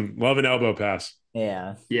 Love an elbow pass.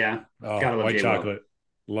 Yeah. Yeah. Oh, Gotta love white J-Lo. chocolate.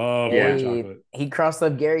 Love Yeah. white chocolate. He crossed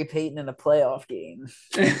up Gary Payton in a playoff game.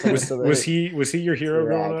 Was he your hero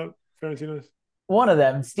growing up, Ferentinos? One of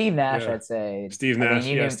them, Steve Nash, Yeah. I'd say. Steve I mean, Nash.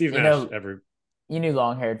 Yeah, Steve Nash. You knew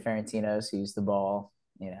long-haired Ferentinos who used the ball.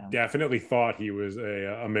 You know, Definitely thought he was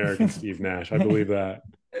a American Steve Nash. I believe that.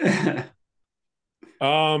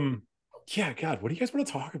 Yeah, God, what do you guys want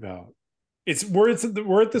to talk about? We're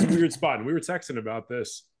at this weird spot, and we were texting about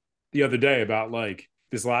this the other day about like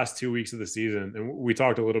this last 2 weeks of the season, and we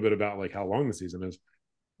talked a little bit about like how long the season is.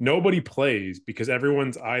 Nobody plays because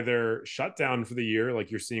everyone's either shut down for the year,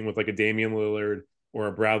 like you're seeing with like a Damian Lillard or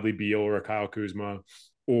a Bradley Beal or a Kyle Kuzma,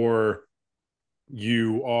 or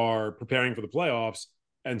you are preparing for the playoffs.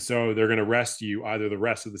 And so they're going to rest you either the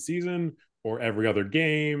rest of the season or every other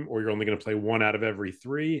game, or you're only going to play one out of every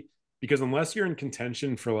three. Because unless you're in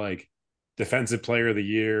contention for like defensive player of the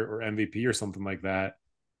year or MVP or something like that,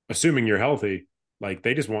 assuming you're healthy, like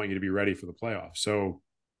they just want you to be ready for the playoffs. So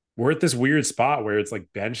we're at this weird spot where it's like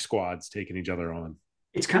bench squads taking each other on.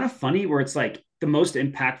 It's kind of funny where it's like the most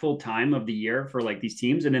impactful time of the year for like these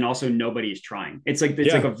teams, and then also nobody is trying. It's like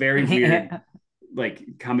like a very weird like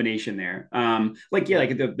combination there. Like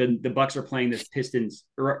the Bucks are playing the Pistons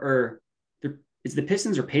or is the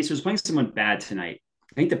Pistons or Pacers playing someone bad tonight?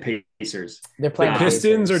 I think the Pacers. They're playing the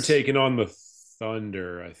Pistons are taking on the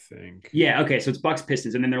Thunder, I think. Yeah, okay, so it's Bucks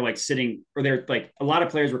Pistons, and then they're like sitting, or they're like a lot of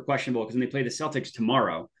players were questionable because then they play the Celtics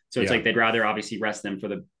tomorrow. So it's like they'd rather obviously rest them for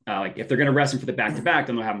the like if they're going to rest them for the back to back,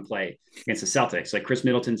 then they'll have them play against the Celtics. Like Chris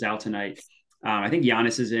Middleton's out tonight. I think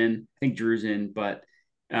Giannis is in. I think Drew's in, but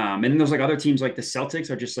and then there's like other teams like the Celtics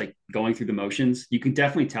are just like going through the motions. You can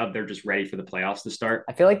definitely tell they're just ready for the playoffs to start.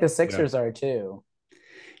 I feel like the Sixers are too.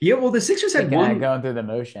 Yeah, well, the Sixers had won going through the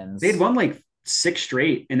motions. They had won like 6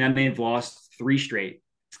 straight, and then they've lost 3 straight.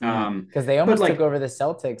 Because they almost took over the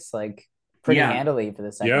Celtics like pretty handily for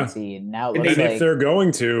the second seed. Now, and if they're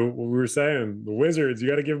going to, what we were saying, the Wizards, you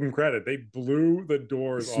got to give them credit. They blew the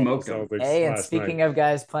doors off the Celtics. Hey, and speaking of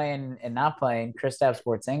guys playing and not playing, Kristaps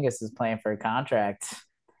Porzingis is playing for a contract.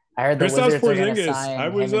 I heard the Wizards are going to sign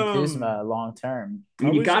him and Kuzma long term.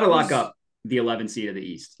 You got to lock up the 11 seed of the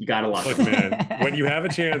East. You got to lock. Look, man, when you have a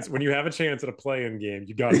chance at a play-in game,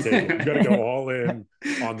 you got to take it. You got to go all in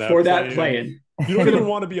on that for that play-in. You don't even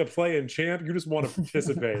want to be a play-in champ. You just want to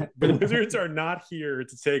participate. The Wizards are not here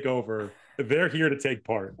to take over. They're here to take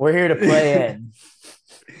part. We're here to play in.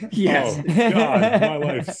 Yes. Oh, God, my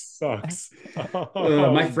life sucks.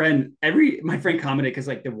 My friend commented because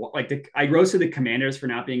I roasted the Commanders for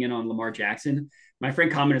not being in on Lamar Jackson. My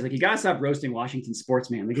friend commented like, you gotta stop roasting Washington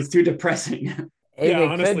sports, man. Like it's too depressing. Yeah,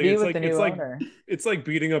 honestly, it's like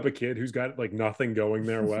beating up a kid who's got like nothing going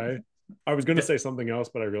their way. I was gonna say something else,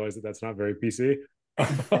 but I realized that that's not very PC.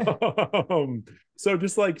 So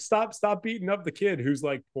just like stop beating up the kid who's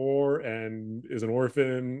like poor and is an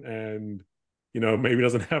orphan and maybe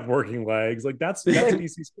doesn't have working legs. Like that's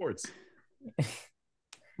DC sports.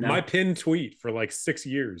 No. My pinned tweet for like 6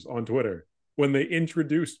 years on Twitter when they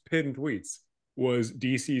introduced pinned tweets was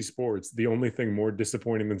DC sports, the only thing more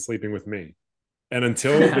disappointing than sleeping with me. And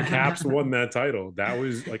until the Caps won that title, that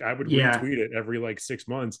was like I would retweet it every like 6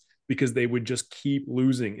 months because they would just keep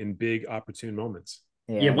losing in big opportune moments.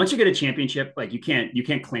 Yeah, once you get a championship, like you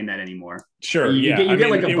can't claim that anymore. Sure, you get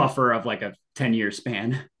like a buffer of like a 10-year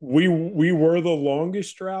span. We were the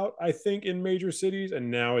longest drought, I think, in major cities, and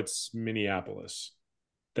now it's Minneapolis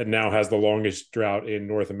that now has the longest drought in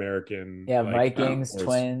North American. Yeah, Vikings,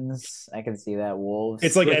 Twins. I can see that. Wolves.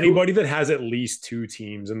 It's like anybody that has at least 2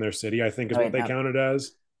 teams in their city, I think, is what they counted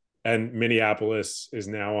as. And Minneapolis is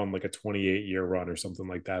now on like a 28-year run or something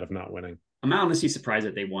like that of not winning. I'm honestly surprised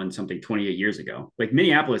that they won something 28 years ago. Like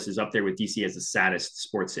Minneapolis is up there with DC as the saddest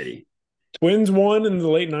sports city. Twins won in the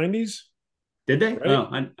late 90s. Did they? right? Oh,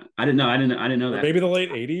 I didn't know. I didn't know Or that. maybe the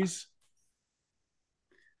late 80s.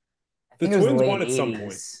 I The think it was the Twins late won at some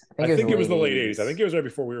point. 80s. I I think it was the think it was late the late 80s. I 80s. think it was right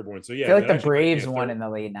before we were born. So I yeah, feel like there the actually might be Braves a won third. in the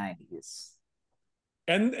late 90s.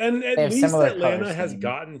 And They at have least similar color Atlanta has scheme.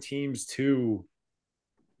 gotten teams to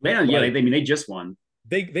Yeah, like I mean, they just won.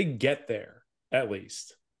 they get there at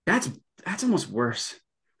least. That's that's almost worse.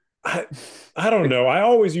 I I don't Like, know. I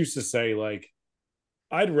always used to say like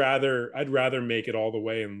I'd rather make it all the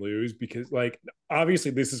way and lose because like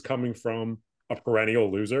obviously this is coming from a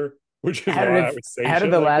perennial loser, which is why I would say How did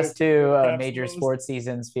shit the like this last two caps the major most. sports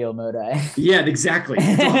seasons feel, Modi? yeah, exactly.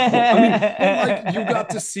 It's awful. I mean, But like you got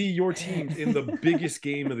to see your teams in the biggest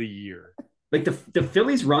game of the year. like the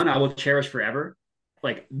Phillies run, I will cherish forever.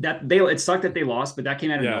 Like that, they it sucked that they lost, but that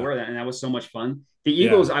came out of Yeah, nowhere, and that was so much fun. The yeah,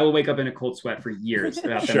 Eagles, I will wake up in a cold sweat for years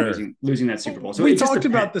about them sure. losing that Super Bowl. So We it just talked depends.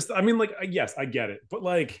 about this. I mean, like, yes, I get it, but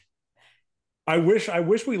like, I wish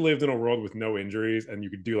we lived in a world with no injuries and you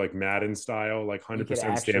could do like Madden style, like You could 100%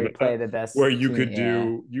 actually stamina, play the where best you team. could Yeah.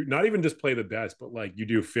 do you not even just play the best, but like you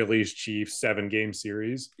do Phillies Chiefs 7 game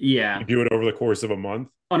series. You Yeah, do it over the course of a month.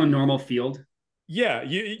 on a normal field. Yeah,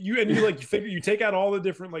 you like you figure you take out all the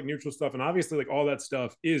different like neutral stuff, and obviously like all that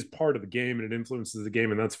stuff is part of the game and it influences the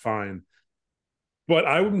game, and that's fine. But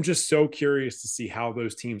I'm just so curious to see how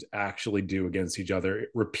those teams actually do against each other, Yeah.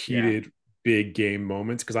 repeated big game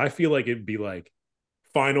moments, because I feel like it'd be like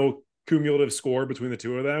final cumulative score between the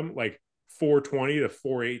two of them, like 420 to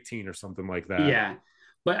 418 or something like that. Yeah.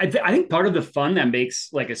 But I think part of the fun that makes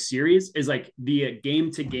like a series is like the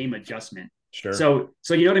game to game adjustment. Sure. So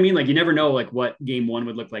you know what I mean? Like you never know like what game one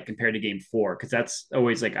would look like compared to game four, because that's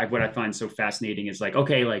always like what I find so fascinating is like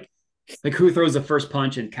okay, like who throws the first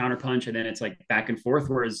punch and counter punch, and then it's like back and forth.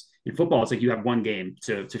 Whereas in football, it's like you have one game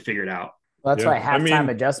to figure it out. Well, that's Yeah. why I halftime mean,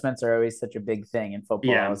 adjustments are always such a big thing in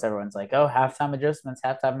football. Yeah, Is everyone's like, "Oh, halftime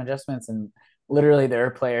adjustments," and literally there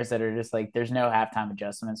are players that are just like, "There's no halftime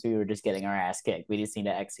adjustments. We were just getting our ass kicked. We just need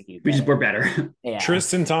to execute we just were better." better. Yeah,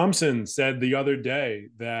 Tristan Thompson said the other day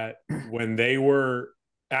that when they were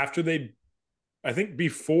after they I think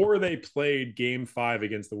before they played game 5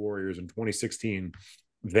 against the Warriors in 2016,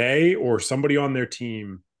 they or somebody on their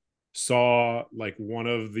team saw like one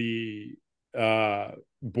of the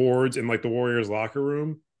boards in like the Warriors locker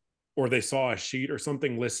room, or they saw a sheet or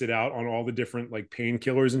something listed out on all the different like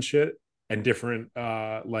painkillers and shit and different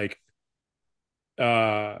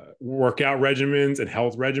workout regimens and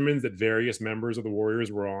health regimens that various members of the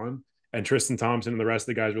Warriors were on. And Tristan Thompson and the rest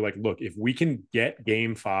of the guys were like, look, if we can get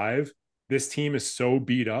game 5, this team is so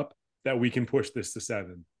beat up that we can push this to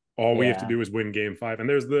 7. All we have to yeah. do is win game 5. And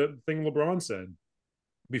there's the thing LeBron said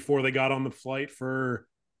before they got on the flight for,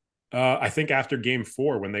 I think after game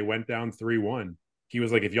 4, when they went down 3-1, he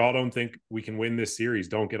was like, if y'all don't think we can win this series,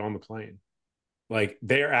 don't get on the plane. Like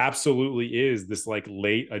there absolutely is this like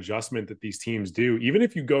late adjustment that these teams do, even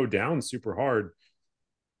if you go down super hard,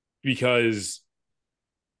 because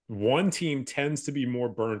one team tends to be more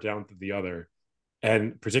burnt out than the other.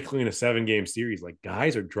 And particularly in a 7 game series, like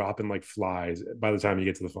guys are dropping like flies by the time you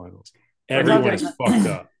get to the finals. We're Everyone talking is fucked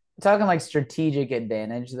up. talking like strategic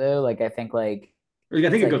advantage though. Like I think like I it's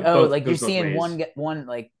think it like oh like you're goes both seeing ways. one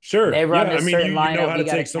like Sure. they run Yeah. I this mean, certain you know lineup. how We to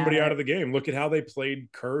got to take somebody counter out it. of the game. Look at how they played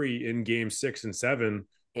Curry in game 6 and 7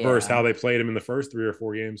 versus Yeah. how they played him in the first 3 or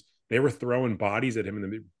 4 games. They were throwing bodies at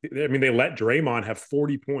him. I mean, they let Draymond have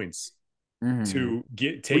 40 points Mm-hmm. to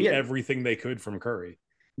Well, take yeah, everything they could from Curry.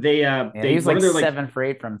 Yeah, he was one like of their like 7 for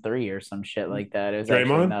 8 from three or some shit like that. It was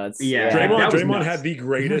actually Draymond, nuts. yeah, like Yeah. that was Draymond had nuts the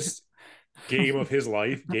greatest game of his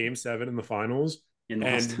life, game 7 in the finals, and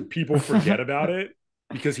lost. and people forget about it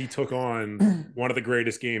because he took on one of the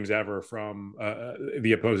greatest games ever from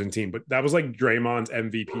the opposing team. But that was like Draymond's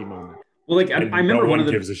MVP moment, Well, like I and no remember one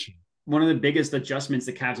gives a shit. one of the biggest adjustments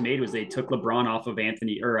the Cavs made was they took LeBron off of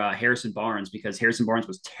Anthony or Harrison Barnes because Harrison Barnes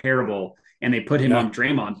was terrible, and they put him Yeah, on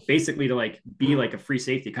Draymond basically to like be like a free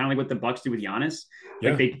safety, kind of like what the Bucks do with Giannis.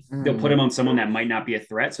 Like yeah. they'll put him on someone that might not be a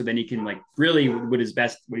threat, so then he can like really what he's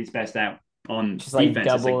best at on Just like defense.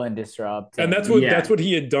 It's double like and disrupt. And And that's yeah, what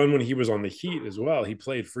he had done when he was on the Heat as well. He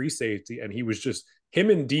played free safety, and he was just him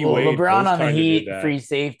and D well, Wade LeBron both on the kind of did Heat, that. free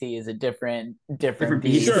safety is a different different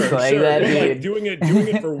beast. beast. Sure, Like sure, that but like dude. doing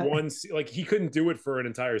it for one, like he couldn't do it for an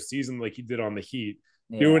entire season like he did on the Heat.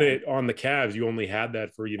 Doing Yeah. it on the Cavs, you only had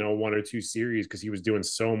that for 1 or 2 series because he was doing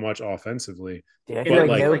so much offensively. Dude, I And feel But that like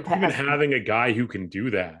was like no like even pass. having a guy who can do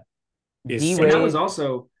that is D and such that a was Wade.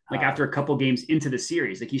 also like after a couple games into the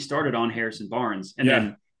series, like he started on Harrison Barnes, and yeah,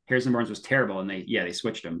 then Harrison Barnes was terrible, and they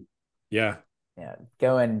switched him. yeah, Yeah,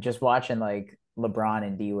 going just watching like LeBron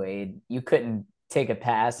and D Wade, you couldn't take a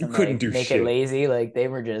pass You and couldn't like do make it shit. lazy. Like they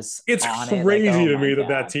were just It's on it. Like, crazy oh to my me that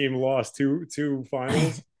God. team lost two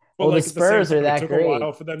finals. But Well, the like at the same Spurs are time, it that took a while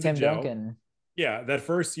great. for them to Tim gel. Duncan. Yeah, that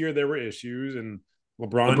first year there were issues, and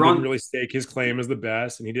LeBron didn't LeBron, really stake his claim as the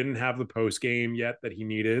best, and he didn't have the post game yet that he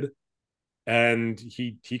needed, and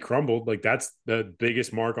he crumbled. Like that's the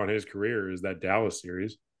biggest mark on his career is that Dallas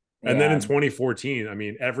series. And then in Yeah. 2014, I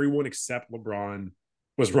mean, everyone except LeBron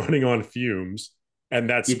was running on fumes, and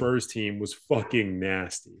that Spurs team was fucking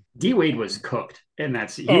nasty. D Wade was cooked, and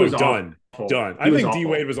he Oh, was done, awful. done. He I was think D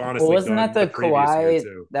awful. Wade was Well, honestly wasn't that done the the previous year Kawhi?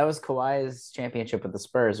 too. That was Kawhi's championship with the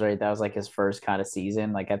Spurs, right? That was like his first kind of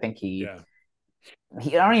season. Like I think Yeah, I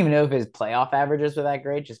don't even know if his playoff averages were that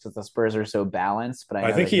great just because the Spurs are so balanced, but I I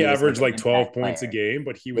know think that he he was like averaged an like 12 impact points a player. game,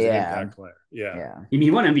 but he was an Yeah. impact player. Yeah. Yeah. He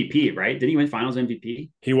won MVP, right? Did he win Finals MVP?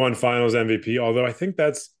 He won Finals MVP. Although I think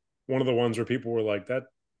that's one of the ones where people were like, that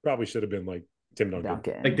probably should have been like Tim Duncan.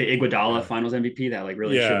 Like the Duncan. Iguodala Yeah. Finals MVP that like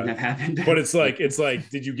really shouldn't Yeah. have happened. But it's like,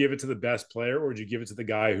 did you give it to the best player or did you give it to the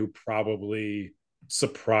guy who probably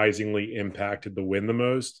surprisingly impacted the win the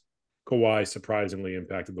most? Kawhi surprisingly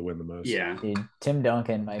impacted the win the most. Yeah. Dude, Tim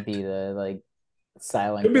Duncan might be the like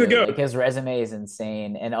silent Could be the goat. Like GOAT. his resume is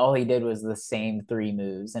insane, and all he did was the same three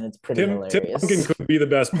moves, and it's pretty Tim Duncan hilarious. could be the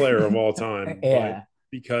best player of all time, but Yeah.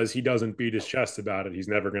 because he doesn't beat his chest about it, he's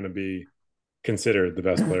never going to be considered the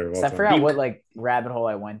best player of all So I time. forgot what like rabbit hole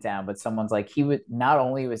I went down, but someone's like he would not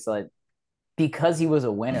only was like because he was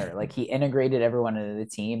a winner, like he integrated everyone into the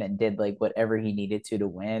team and did like whatever he needed to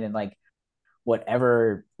win, and like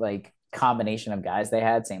whatever like combination of guys they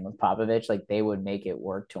had, same with Popovich, like they would make it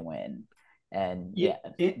work to win. And yeah,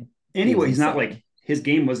 Anyway, he's not insane. like his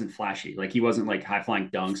game wasn't flashy. Like he wasn't like high flying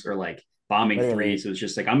dunks or like bombing Literally. threes. It was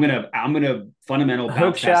just like I'm gonna fundamental Hook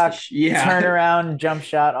bounce shot, past yeah. turn around, jump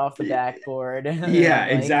shot off the backboard. Yeah,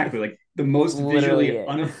 Like, exactly. Like the most literally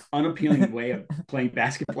visually unappealing way of playing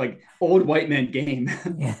basketball, like old white man game.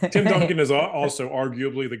 Tim Duncan is also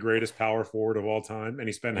arguably the greatest power forward of all time, and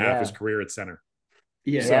he spent half his career at center.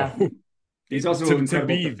 Yeah. So he's also to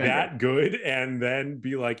be defender. that good and then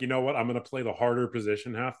be like, you know what, I'm going to play the harder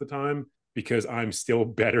position half the time because I'm still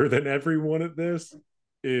better than everyone at this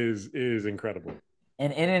is incredible.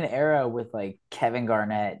 And in an era with like Kevin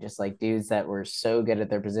Garnett, just like dudes that were so good at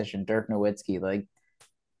their position, Dirk Nowitzki, like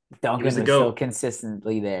Duncan was still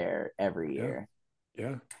consistently there every year.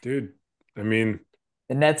 Yeah, dude. I mean,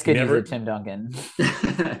 the Nets could use a Tim Duncan. Just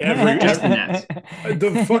the Nets.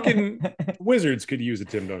 The fucking Wizards could use a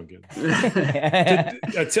Tim Duncan.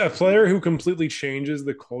 A player who completely changes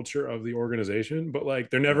the culture of the organization, but like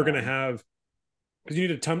they're never going to have, because you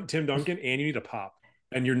need a Tim Duncan and you need a Pop.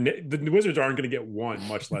 And the Wizards aren't going to get one,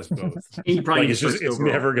 much less both. You probably like, it's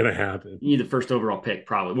never going to happen. You need the first overall pick,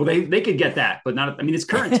 probably. Well, they could get that, but not. I mean, his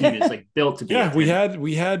current team is like built to be. Yeah,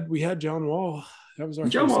 we had John Wall. That was our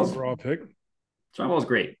John first Wall's overall pick. John Wall's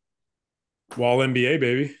great. Wall NBA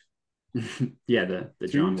baby. Yeah, the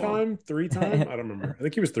John Wall. 3-time. I don't remember. I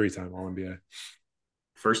think he was 3-time All NBA.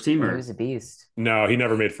 First team, or he was a beast. No, he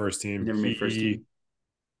never made first team. He never made first team.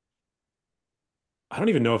 I don't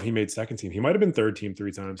even know if he made second team. He might have been third team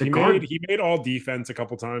 3 times. He made all defense a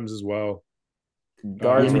couple times as well.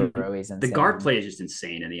 Guards were always insane. The guard play is just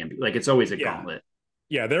insane in the NBA. Like it's always a gauntlet.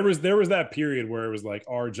 Yeah, there was that period where it was like,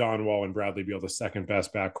 are John Wall and Bradley Beal the second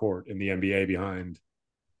best backcourt in the NBA behind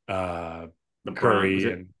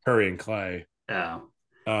Curry and Clay? Oh,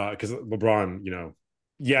 because LeBron,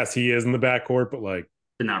 yes, he is in the backcourt, but like,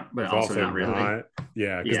 but also not really.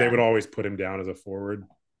 Yeah, because they would always put him down as a forward.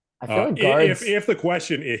 I feel like guards. If the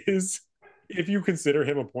question is if you consider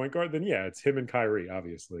him a point guard, then yeah, it's him and Kyrie,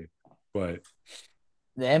 obviously. But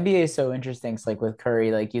the NBA is so interesting. It's like with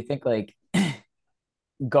Curry, like you think like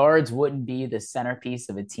guards wouldn't be the centerpiece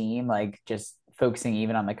of a team, like just focusing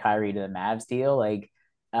even on the Kyrie to the Mavs deal. Like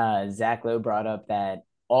Zach Lowe brought up that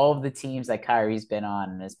all of the teams that Kyrie's been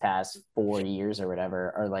on in his past 4 years or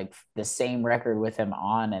whatever are like the same record with him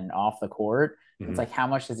on and off the court. It's like, how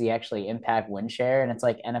much does he actually impact win share? And it's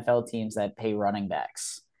like NFL teams that pay running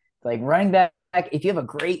backs. Like running back, if you have a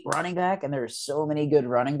great running back, and there are so many good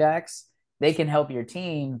running backs, they can help your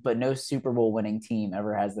team, but no Super Bowl winning team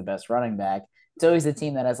ever has the best running back. It's always the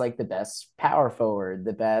team that has like the best power forward,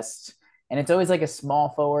 the best, and it's always like a small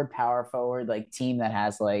forward, power forward, like team that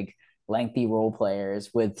has like lengthy role players,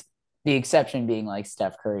 with the exception being like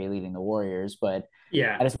Steph Curry leading the Warriors. But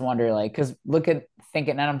yeah, I just wonder, like, because I'm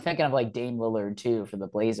thinking of like Dame Lillard too for the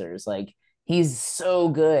Blazers. Like he's so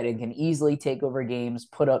good and can easily take over games,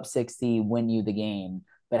 put up 60, win you the game.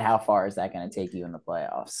 But how far is that going to take you in the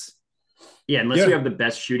playoffs? Yeah, unless you have the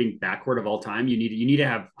best shooting backcourt of all time, you need to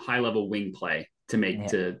have high level wing play to make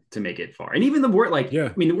to make it far. And even the word like Yeah.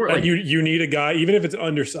 I mean the word like you need a guy, even if it's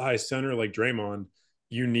undersized center like Draymond,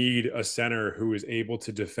 you need a center who is able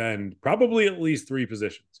to defend probably at least 3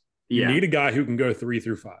 positions. You need a guy who can go 3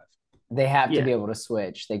 through 5. They have to be able to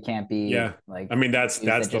switch. They can't be like. I mean, that's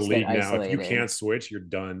the league now. If you isolated. can't switch, you're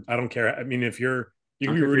done. I don't care. I mean, if you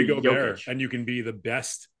can be care if Rudy you're Gobert Jokic. and you can be the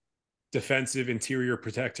best defensive interior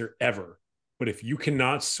protector ever, but if you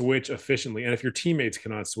cannot switch efficiently, and if your teammates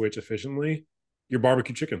cannot switch efficiently, you're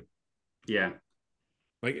barbecue chicken. Yeah.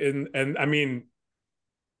 Like, and I mean,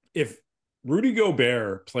 if Rudy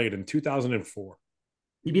Gobert played in 2004,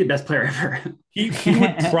 he'd be the best player ever. he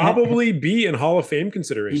would probably be in Hall of Fame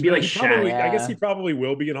consideration. He'd be like Shaq. Yeah. I guess he probably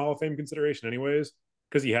will be in Hall of Fame consideration anyways,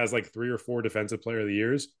 because he has like 3 or 4 defensive player of the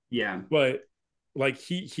years. Yeah. But like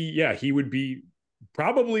he would be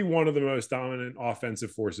probably one of the most dominant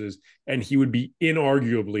offensive forces, and he would be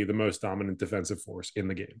inarguably the most dominant defensive force in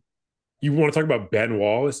the game. You want to talk about Ben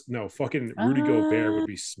Wallace? No, fucking Rudy Gobert would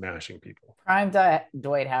be smashing people. Prime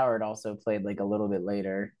Dwight Howard also played like a little bit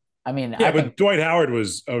later. I mean, yeah, but Dwight Howard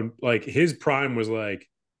was like his prime was like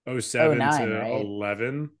 07 to right?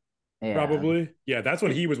 11, probably. Yeah, that's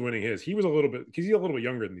when he was winning his. He was a little bit because he's a little bit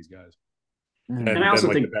younger than these guys. And I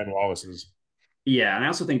also think the Ben Wallace's. Yeah, and I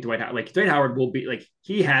also think Dwight Howard will be like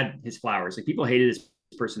he had his flowers. Like people hated his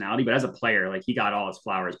personality, but as a player, like he got all his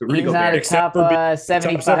flowers. But Rudy Gobert, except for being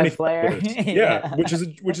 75 player, yeah, which is a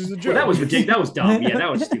joke. Well, that was ridiculous. That was dumb. Yeah, that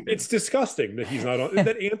was stupid. It's disgusting that he's not on.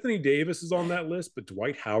 That Anthony Davis is on that list, but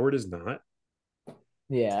Dwight Howard is not.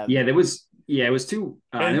 Yeah, it was too.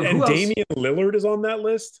 And Damian Lillard is on that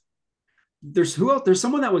list. There's who else? There's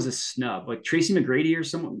someone that was a snub, like Tracy McGrady or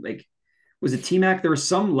someone. Like was it T-Mac? There was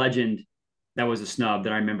some legend that was a snub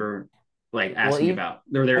that I remember like asking about.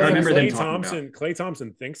 I remember them talking about. Klay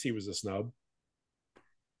Thompson thinks he was a snub.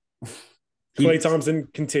 Klay Thompson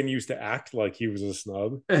continues to act like he was a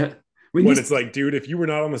snub. when it's like, dude, if you were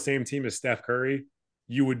not on the same team as Steph Curry,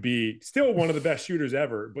 you would be still one of the best shooters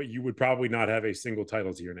ever, but you would probably not have a single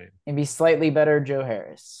title to your name. And be slightly better Joe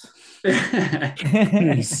Harris.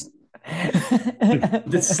 This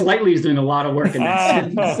slightly is doing a lot of work in that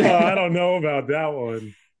sentence. I don't know about that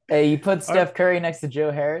one. Hey, you put Steph Curry next to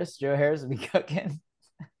Joe Harris would be cooking.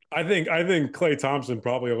 I think Klay Thompson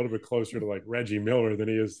probably a little bit closer to like Reggie Miller than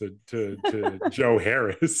he is to Joe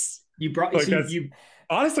Harris.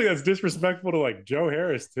 Honestly, that's disrespectful to like Joe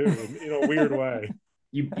Harris too, in a weird way.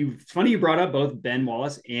 It's funny you brought up both Ben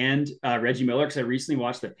Wallace and Reggie Miller, because I recently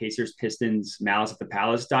watched the Pacers Pistons Malice at the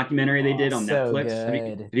Palace documentary they did on Netflix.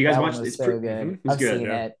 Have you guys watched it? It's so good. It's good.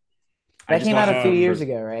 Seen it. That came out a few years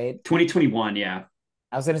ago, right? 2021, yeah.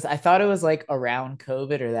 I thought it was like around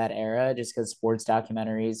COVID or that era, just because sports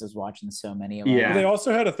documentaries, I was watching so many of them. Yeah. Well, they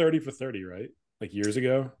also had a 30 for 30, right? Like years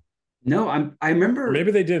ago. No, I remember. Or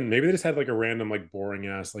maybe they didn't. Maybe they just had like a random, like boring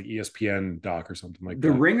ass, like ESPN doc or something like that.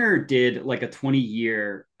 The Ringer did like a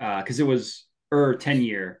 20-year, because it was, or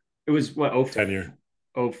 10-year. It was what, 10-year.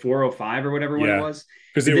 04, 05 or whatever when it was.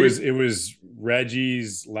 Because it was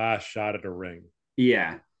Reggie's last shot at a ring.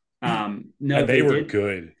 Yeah. No, they were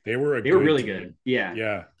good. They were really team. good. Yeah.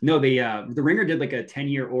 Yeah. No, the Ringer did like a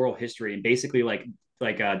 10-year oral history, and basically like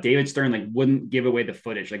David Stern like wouldn't give away the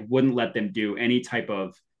footage, like wouldn't let them do any type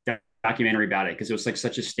of documentary about it because it was like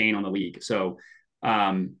such a stain on the league. So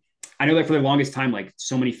I know that for the longest time, like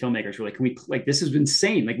so many filmmakers were like, can we, like, this is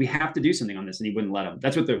insane, like we have to do something on this, and he wouldn't let them.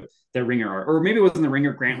 That's what the Ringer, or maybe it wasn't the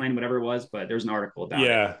Ringer, Grantland, whatever it was, but there's an article about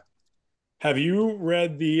it. Have you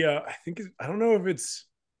read the I don't know if it's,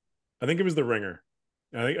 I think it was the Ringer.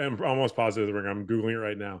 I'm almost positive the Ringer. I'm Googling it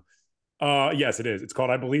right now. Yes, it is. It's called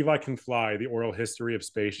I Believe I Can Fly, The Oral History of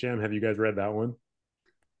Space Jam. Have you guys read that one?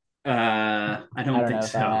 I don't think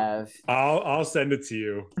so. I'll send it to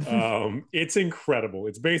you. It's incredible.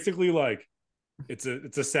 It's basically like it's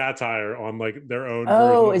a satire on like their own.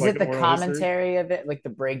 Oh, is it the commentary of it, like the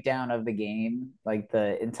breakdown of the game, like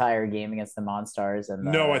the entire game against the Monstars? And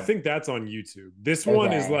no, I think that's on YouTube. This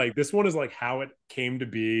one is like how it came to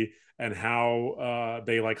be and how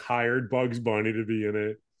they like hired Bugs Bunny to be in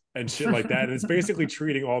it and shit like that. And it's basically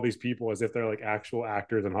treating all these people as if they're like actual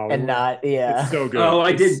actors in Hollywood. And not, yeah. It's so good. Oh,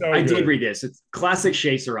 I did read this. It's classic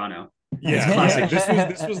Shea Serrano. Yeah, classic.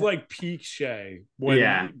 This was like peak Shea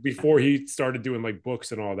before he started doing like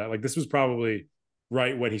books and all that. Like this was probably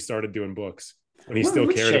right when he started doing books, when he still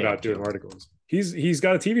cared about doing articles. He's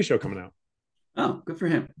got a TV show coming out. Oh, good for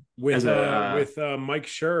him. With Mike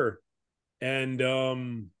Schur and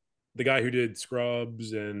the guy who did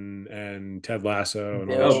Scrubs and Ted Lasso and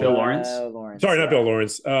Bill Lawrence. Sorry, not Bill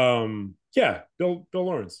Lawrence. Bill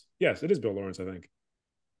Lawrence. Yes, it is Bill Lawrence, I think.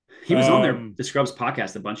 He was on the Scrubs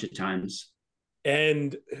podcast a bunch of times.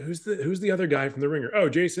 And who's the other guy from The Ringer? Oh,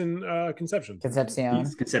 Jason Conception. Concepcion.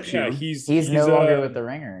 He's Concepcion. Yeah, He's no longer with The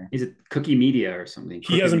Ringer. He's at Cookie Media or something.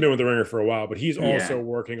 He hasn't been with The Ringer for a while, but he's also Yeah.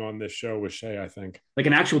 working on this show with Shay, I think. Like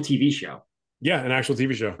an actual TV show. Yeah, an actual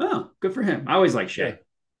TV show. Oh, good for him. I always like Shay.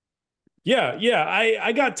 Yeah.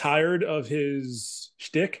 I got tired of his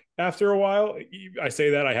shtick after a while. I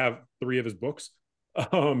say that I have 3 of his books,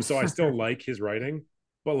 so I still like his writing,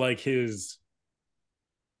 but like his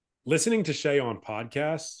listening to Shay on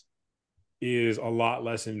podcasts is a lot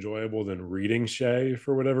less enjoyable than reading Shay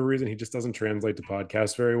for whatever reason. He just doesn't translate to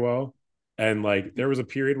podcasts very well. And like there was a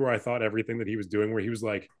period where I thought everything that he was doing, where he was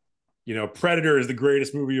like, Predator is the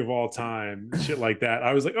greatest movie of all time, shit like that.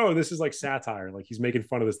 I was like, oh, this is like satire. Like he's making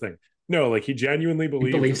fun of this thing. No, like he genuinely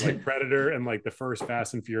believes like Predator and like the first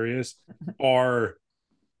Fast and Furious are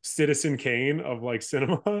Citizen Kane of like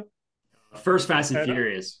cinema. First Fast and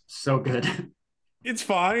Furious, so good. It's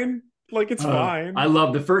fine. Like it's fine. I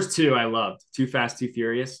love the first 2. I loved Too Fast, Too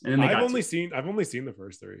Furious, and then I've only seen the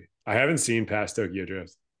first 3. I haven't seen past Tokyo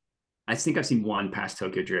Drift. I think I've seen 1 past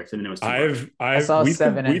Tokyo Drift, and then it was. I saw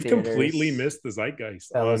 7. We've completely missed the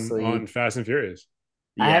zeitgeist on Fast and Furious.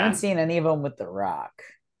 Yeah. I haven't seen any of them with The Rock.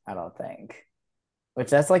 I don't think.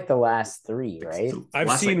 Which that's like the last 3, right?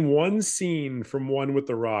 I've seen one scene from one with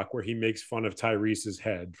The Rock where he makes fun of Tyrese's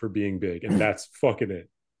head for being big, and that's fucking it.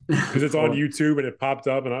 Because it's on YouTube and it popped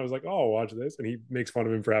up, and I was like, "Oh, I'll watch this." And he makes fun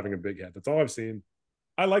of him for having a big head. That's all I've seen.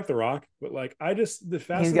 I like The Rock, but like he's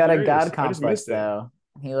got a god complex though.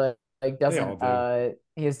 He doesn't.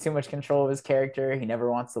 He has too much control of his character. He never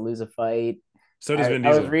wants to lose a fight. So does Vin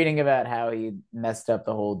Diesel. I was reading about how he messed up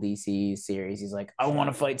the whole DC series. He's like, I want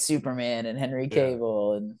to fight Superman and Henry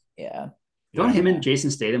Cavill, and Don't him and Jason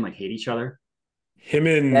Statham like hate each other? Him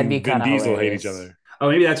and Vin Diesel hate each other. Oh,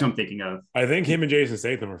 maybe that's what I'm thinking of. I think him and Jason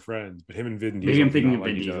Statham are friends, but him and Vin Diesel. Maybe I'm thinking of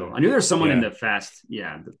Vin Diesel. I knew there was someone in the Fast.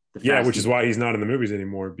 Yeah, the Fast which is why he's not in the movies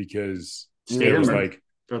anymore, because Statham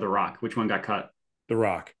or The Rock. Which one got cut? The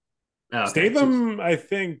Rock. Oh, okay. Statham,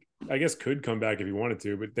 I guess could come back if he wanted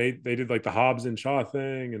to, but they did like the Hobbs and Shaw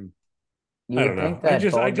thing, and I don't know.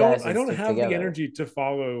 I don't have the energy to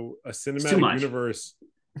follow a cinematic universe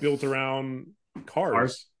built around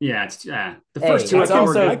cars. Yeah, the first 2.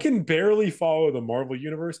 I can barely follow the Marvel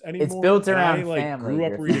universe anymore. It's built around family. Grew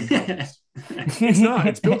up reading comics. It's not.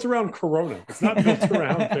 It's built around Corona. It's not built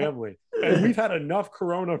around family. And we've had enough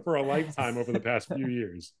Corona for a lifetime over the past few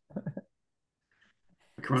years.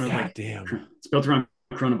 Corona, God damn. It's built around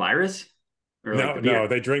coronavirus. Or no,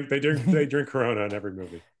 they drink Corona in every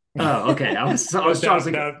movie. Oh, okay. That was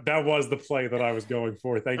the play that I was going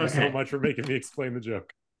for. Thank you so much for making me explain the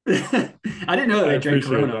joke. I didn't know that they drank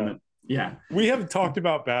Corona on it. Yeah. We have talked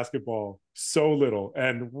about basketball so little,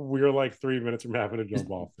 and we're like 3 minutes from having to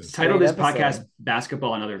jump off this. Title this podcast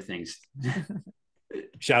Basketball and Other Things.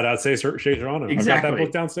 Shout out Shea Serrano. Exactly. I've got that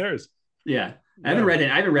book downstairs. Yeah. I haven't read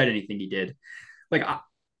anything he did. Like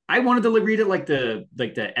I wanted to read it like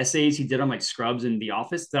the essays he did on like Scrubs and The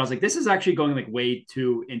Office. That I was like, this is actually going like way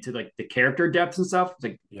too into like the character depths and stuff. It's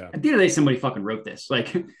like, at the end of the day, somebody fucking wrote this.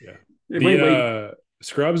 Like,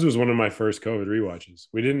 Scrubs was one of my first COVID rewatches.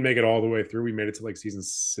 We didn't make it all the way through. We made it to like season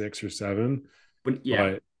 6 or 7. But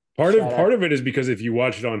part of it is because if you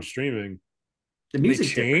watch it on streaming, the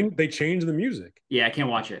music they change the music. Yeah, I can't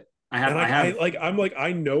watch it.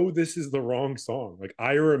 I know this is the wrong song. Like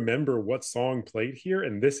I remember what song played here,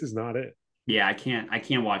 and this is not it. Yeah, I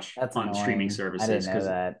can't watch on streaming services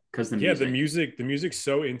because the music's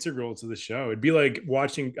so integral to the show. It'd be like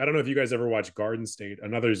watching. I don't know if you guys ever watched Garden State,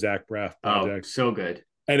 another Zach Braff project. Oh, so good.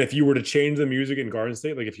 And if you were to change the music in Garden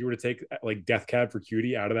State, like if you were to take like Death Cab for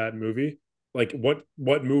Cutie out of that movie, like what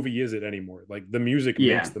movie is it anymore? Like the music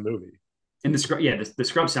makes the movie. And the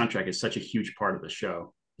Scrubs soundtrack is such a huge part of the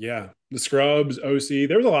show. Yeah, the Scrubs, OC.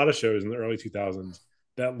 There was a lot of shows in the early 2000s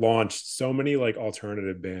that launched so many like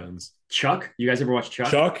alternative bands. Chuck, you guys ever watch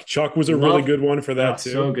Chuck? Chuck was a really good one for that too.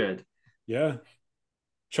 So good. Yeah.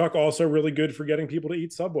 Chuck also really good for getting people to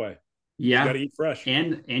eat Subway. Yeah. You got to eat fresh.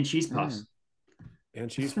 And cheese puffs. And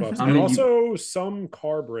cheese puffs. And also some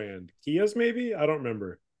car brand. Kia's maybe? I don't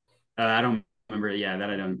remember. I don't remember. Yeah, that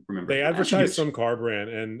I don't remember. They advertised some car brand,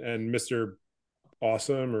 and Mr.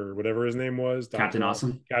 Awesome or whatever his name was, Captain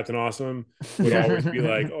Awesome would always be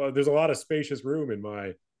like, oh, there's a lot of spacious room in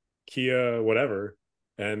my Kia whatever,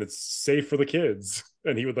 and it's safe for the kids.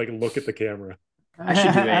 And he would like look at the camera.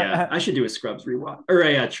 I should do a Scrubs rewatch or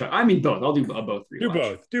a Chuck. I mean both. I'll do both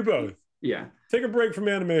rewatch. Do both. Yeah. Take a break from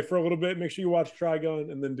anime for a little bit. Make sure you watch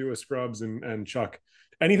Trigun and then do a Scrubs and Chuck.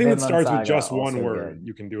 Anything that starts with just one word,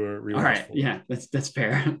 you can do a rewatch. All right. For. Yeah, that's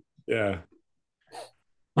fair. Yeah.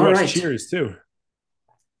 All right. Cheers too.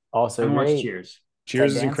 Also watched great. Cheers. Cheers Ted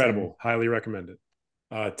is Danson. incredible. Highly recommend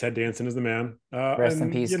it. Ted Danson is the man. Rest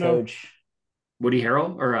in peace, Coach. Woody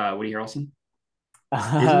Harrelson.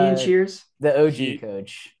 Isn't he in Cheers? The OG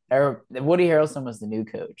coach, or Woody Harrelson was the new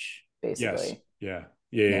coach, basically. Yes.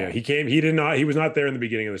 Yeah. He was not there in the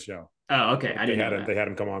beginning of the show. Oh, okay. I didn't know that. They had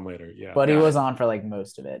him come on later. Yeah. But he was on for like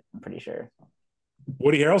most of it, I'm pretty sure.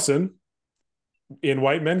 Woody Harrelson in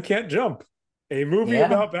White Men Can't Jump, a movie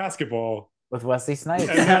about basketball. With Wesley Snipes.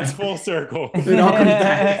 And that's full circle. It all comes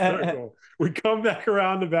back. We come back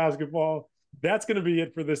around to basketball. That's going to be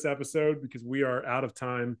it for this episode because we are out of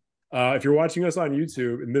time. If you're watching us on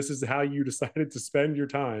YouTube and this is how you decided to spend your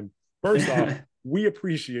time, first off, we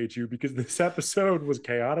appreciate you because this episode was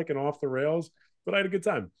chaotic and off the rails, but I had a good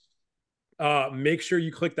time. Make sure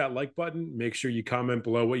you click that like button. Make sure you comment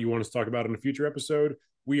below what you want us to talk about in a future episode.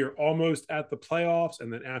 We are almost at the playoffs.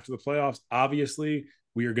 And then after the playoffs, obviously,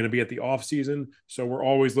 we are going to be at the off season. So we're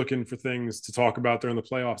always looking for things to talk about during the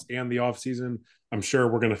playoffs and the off season. I'm sure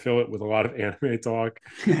we're going to fill it with a lot of anime talk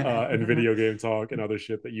and video game talk and other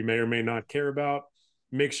shit that you may or may not care about.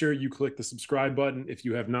 Make sure you click the subscribe button if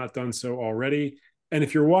you have not done so already. And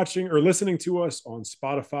if you're watching or listening to us on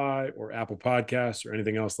Spotify or Apple Podcasts or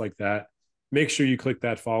anything else like that, make sure you click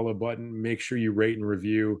that follow button. Make sure you rate and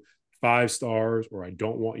review 5 stars, or I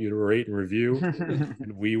don't want you to rate and review.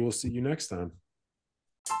 And we will see you next time.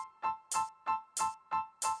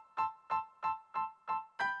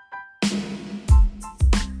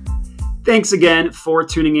 Thanks again for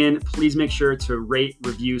tuning in. Please make sure to rate,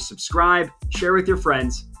 review, subscribe, share with your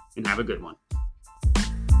friends, and have a good one.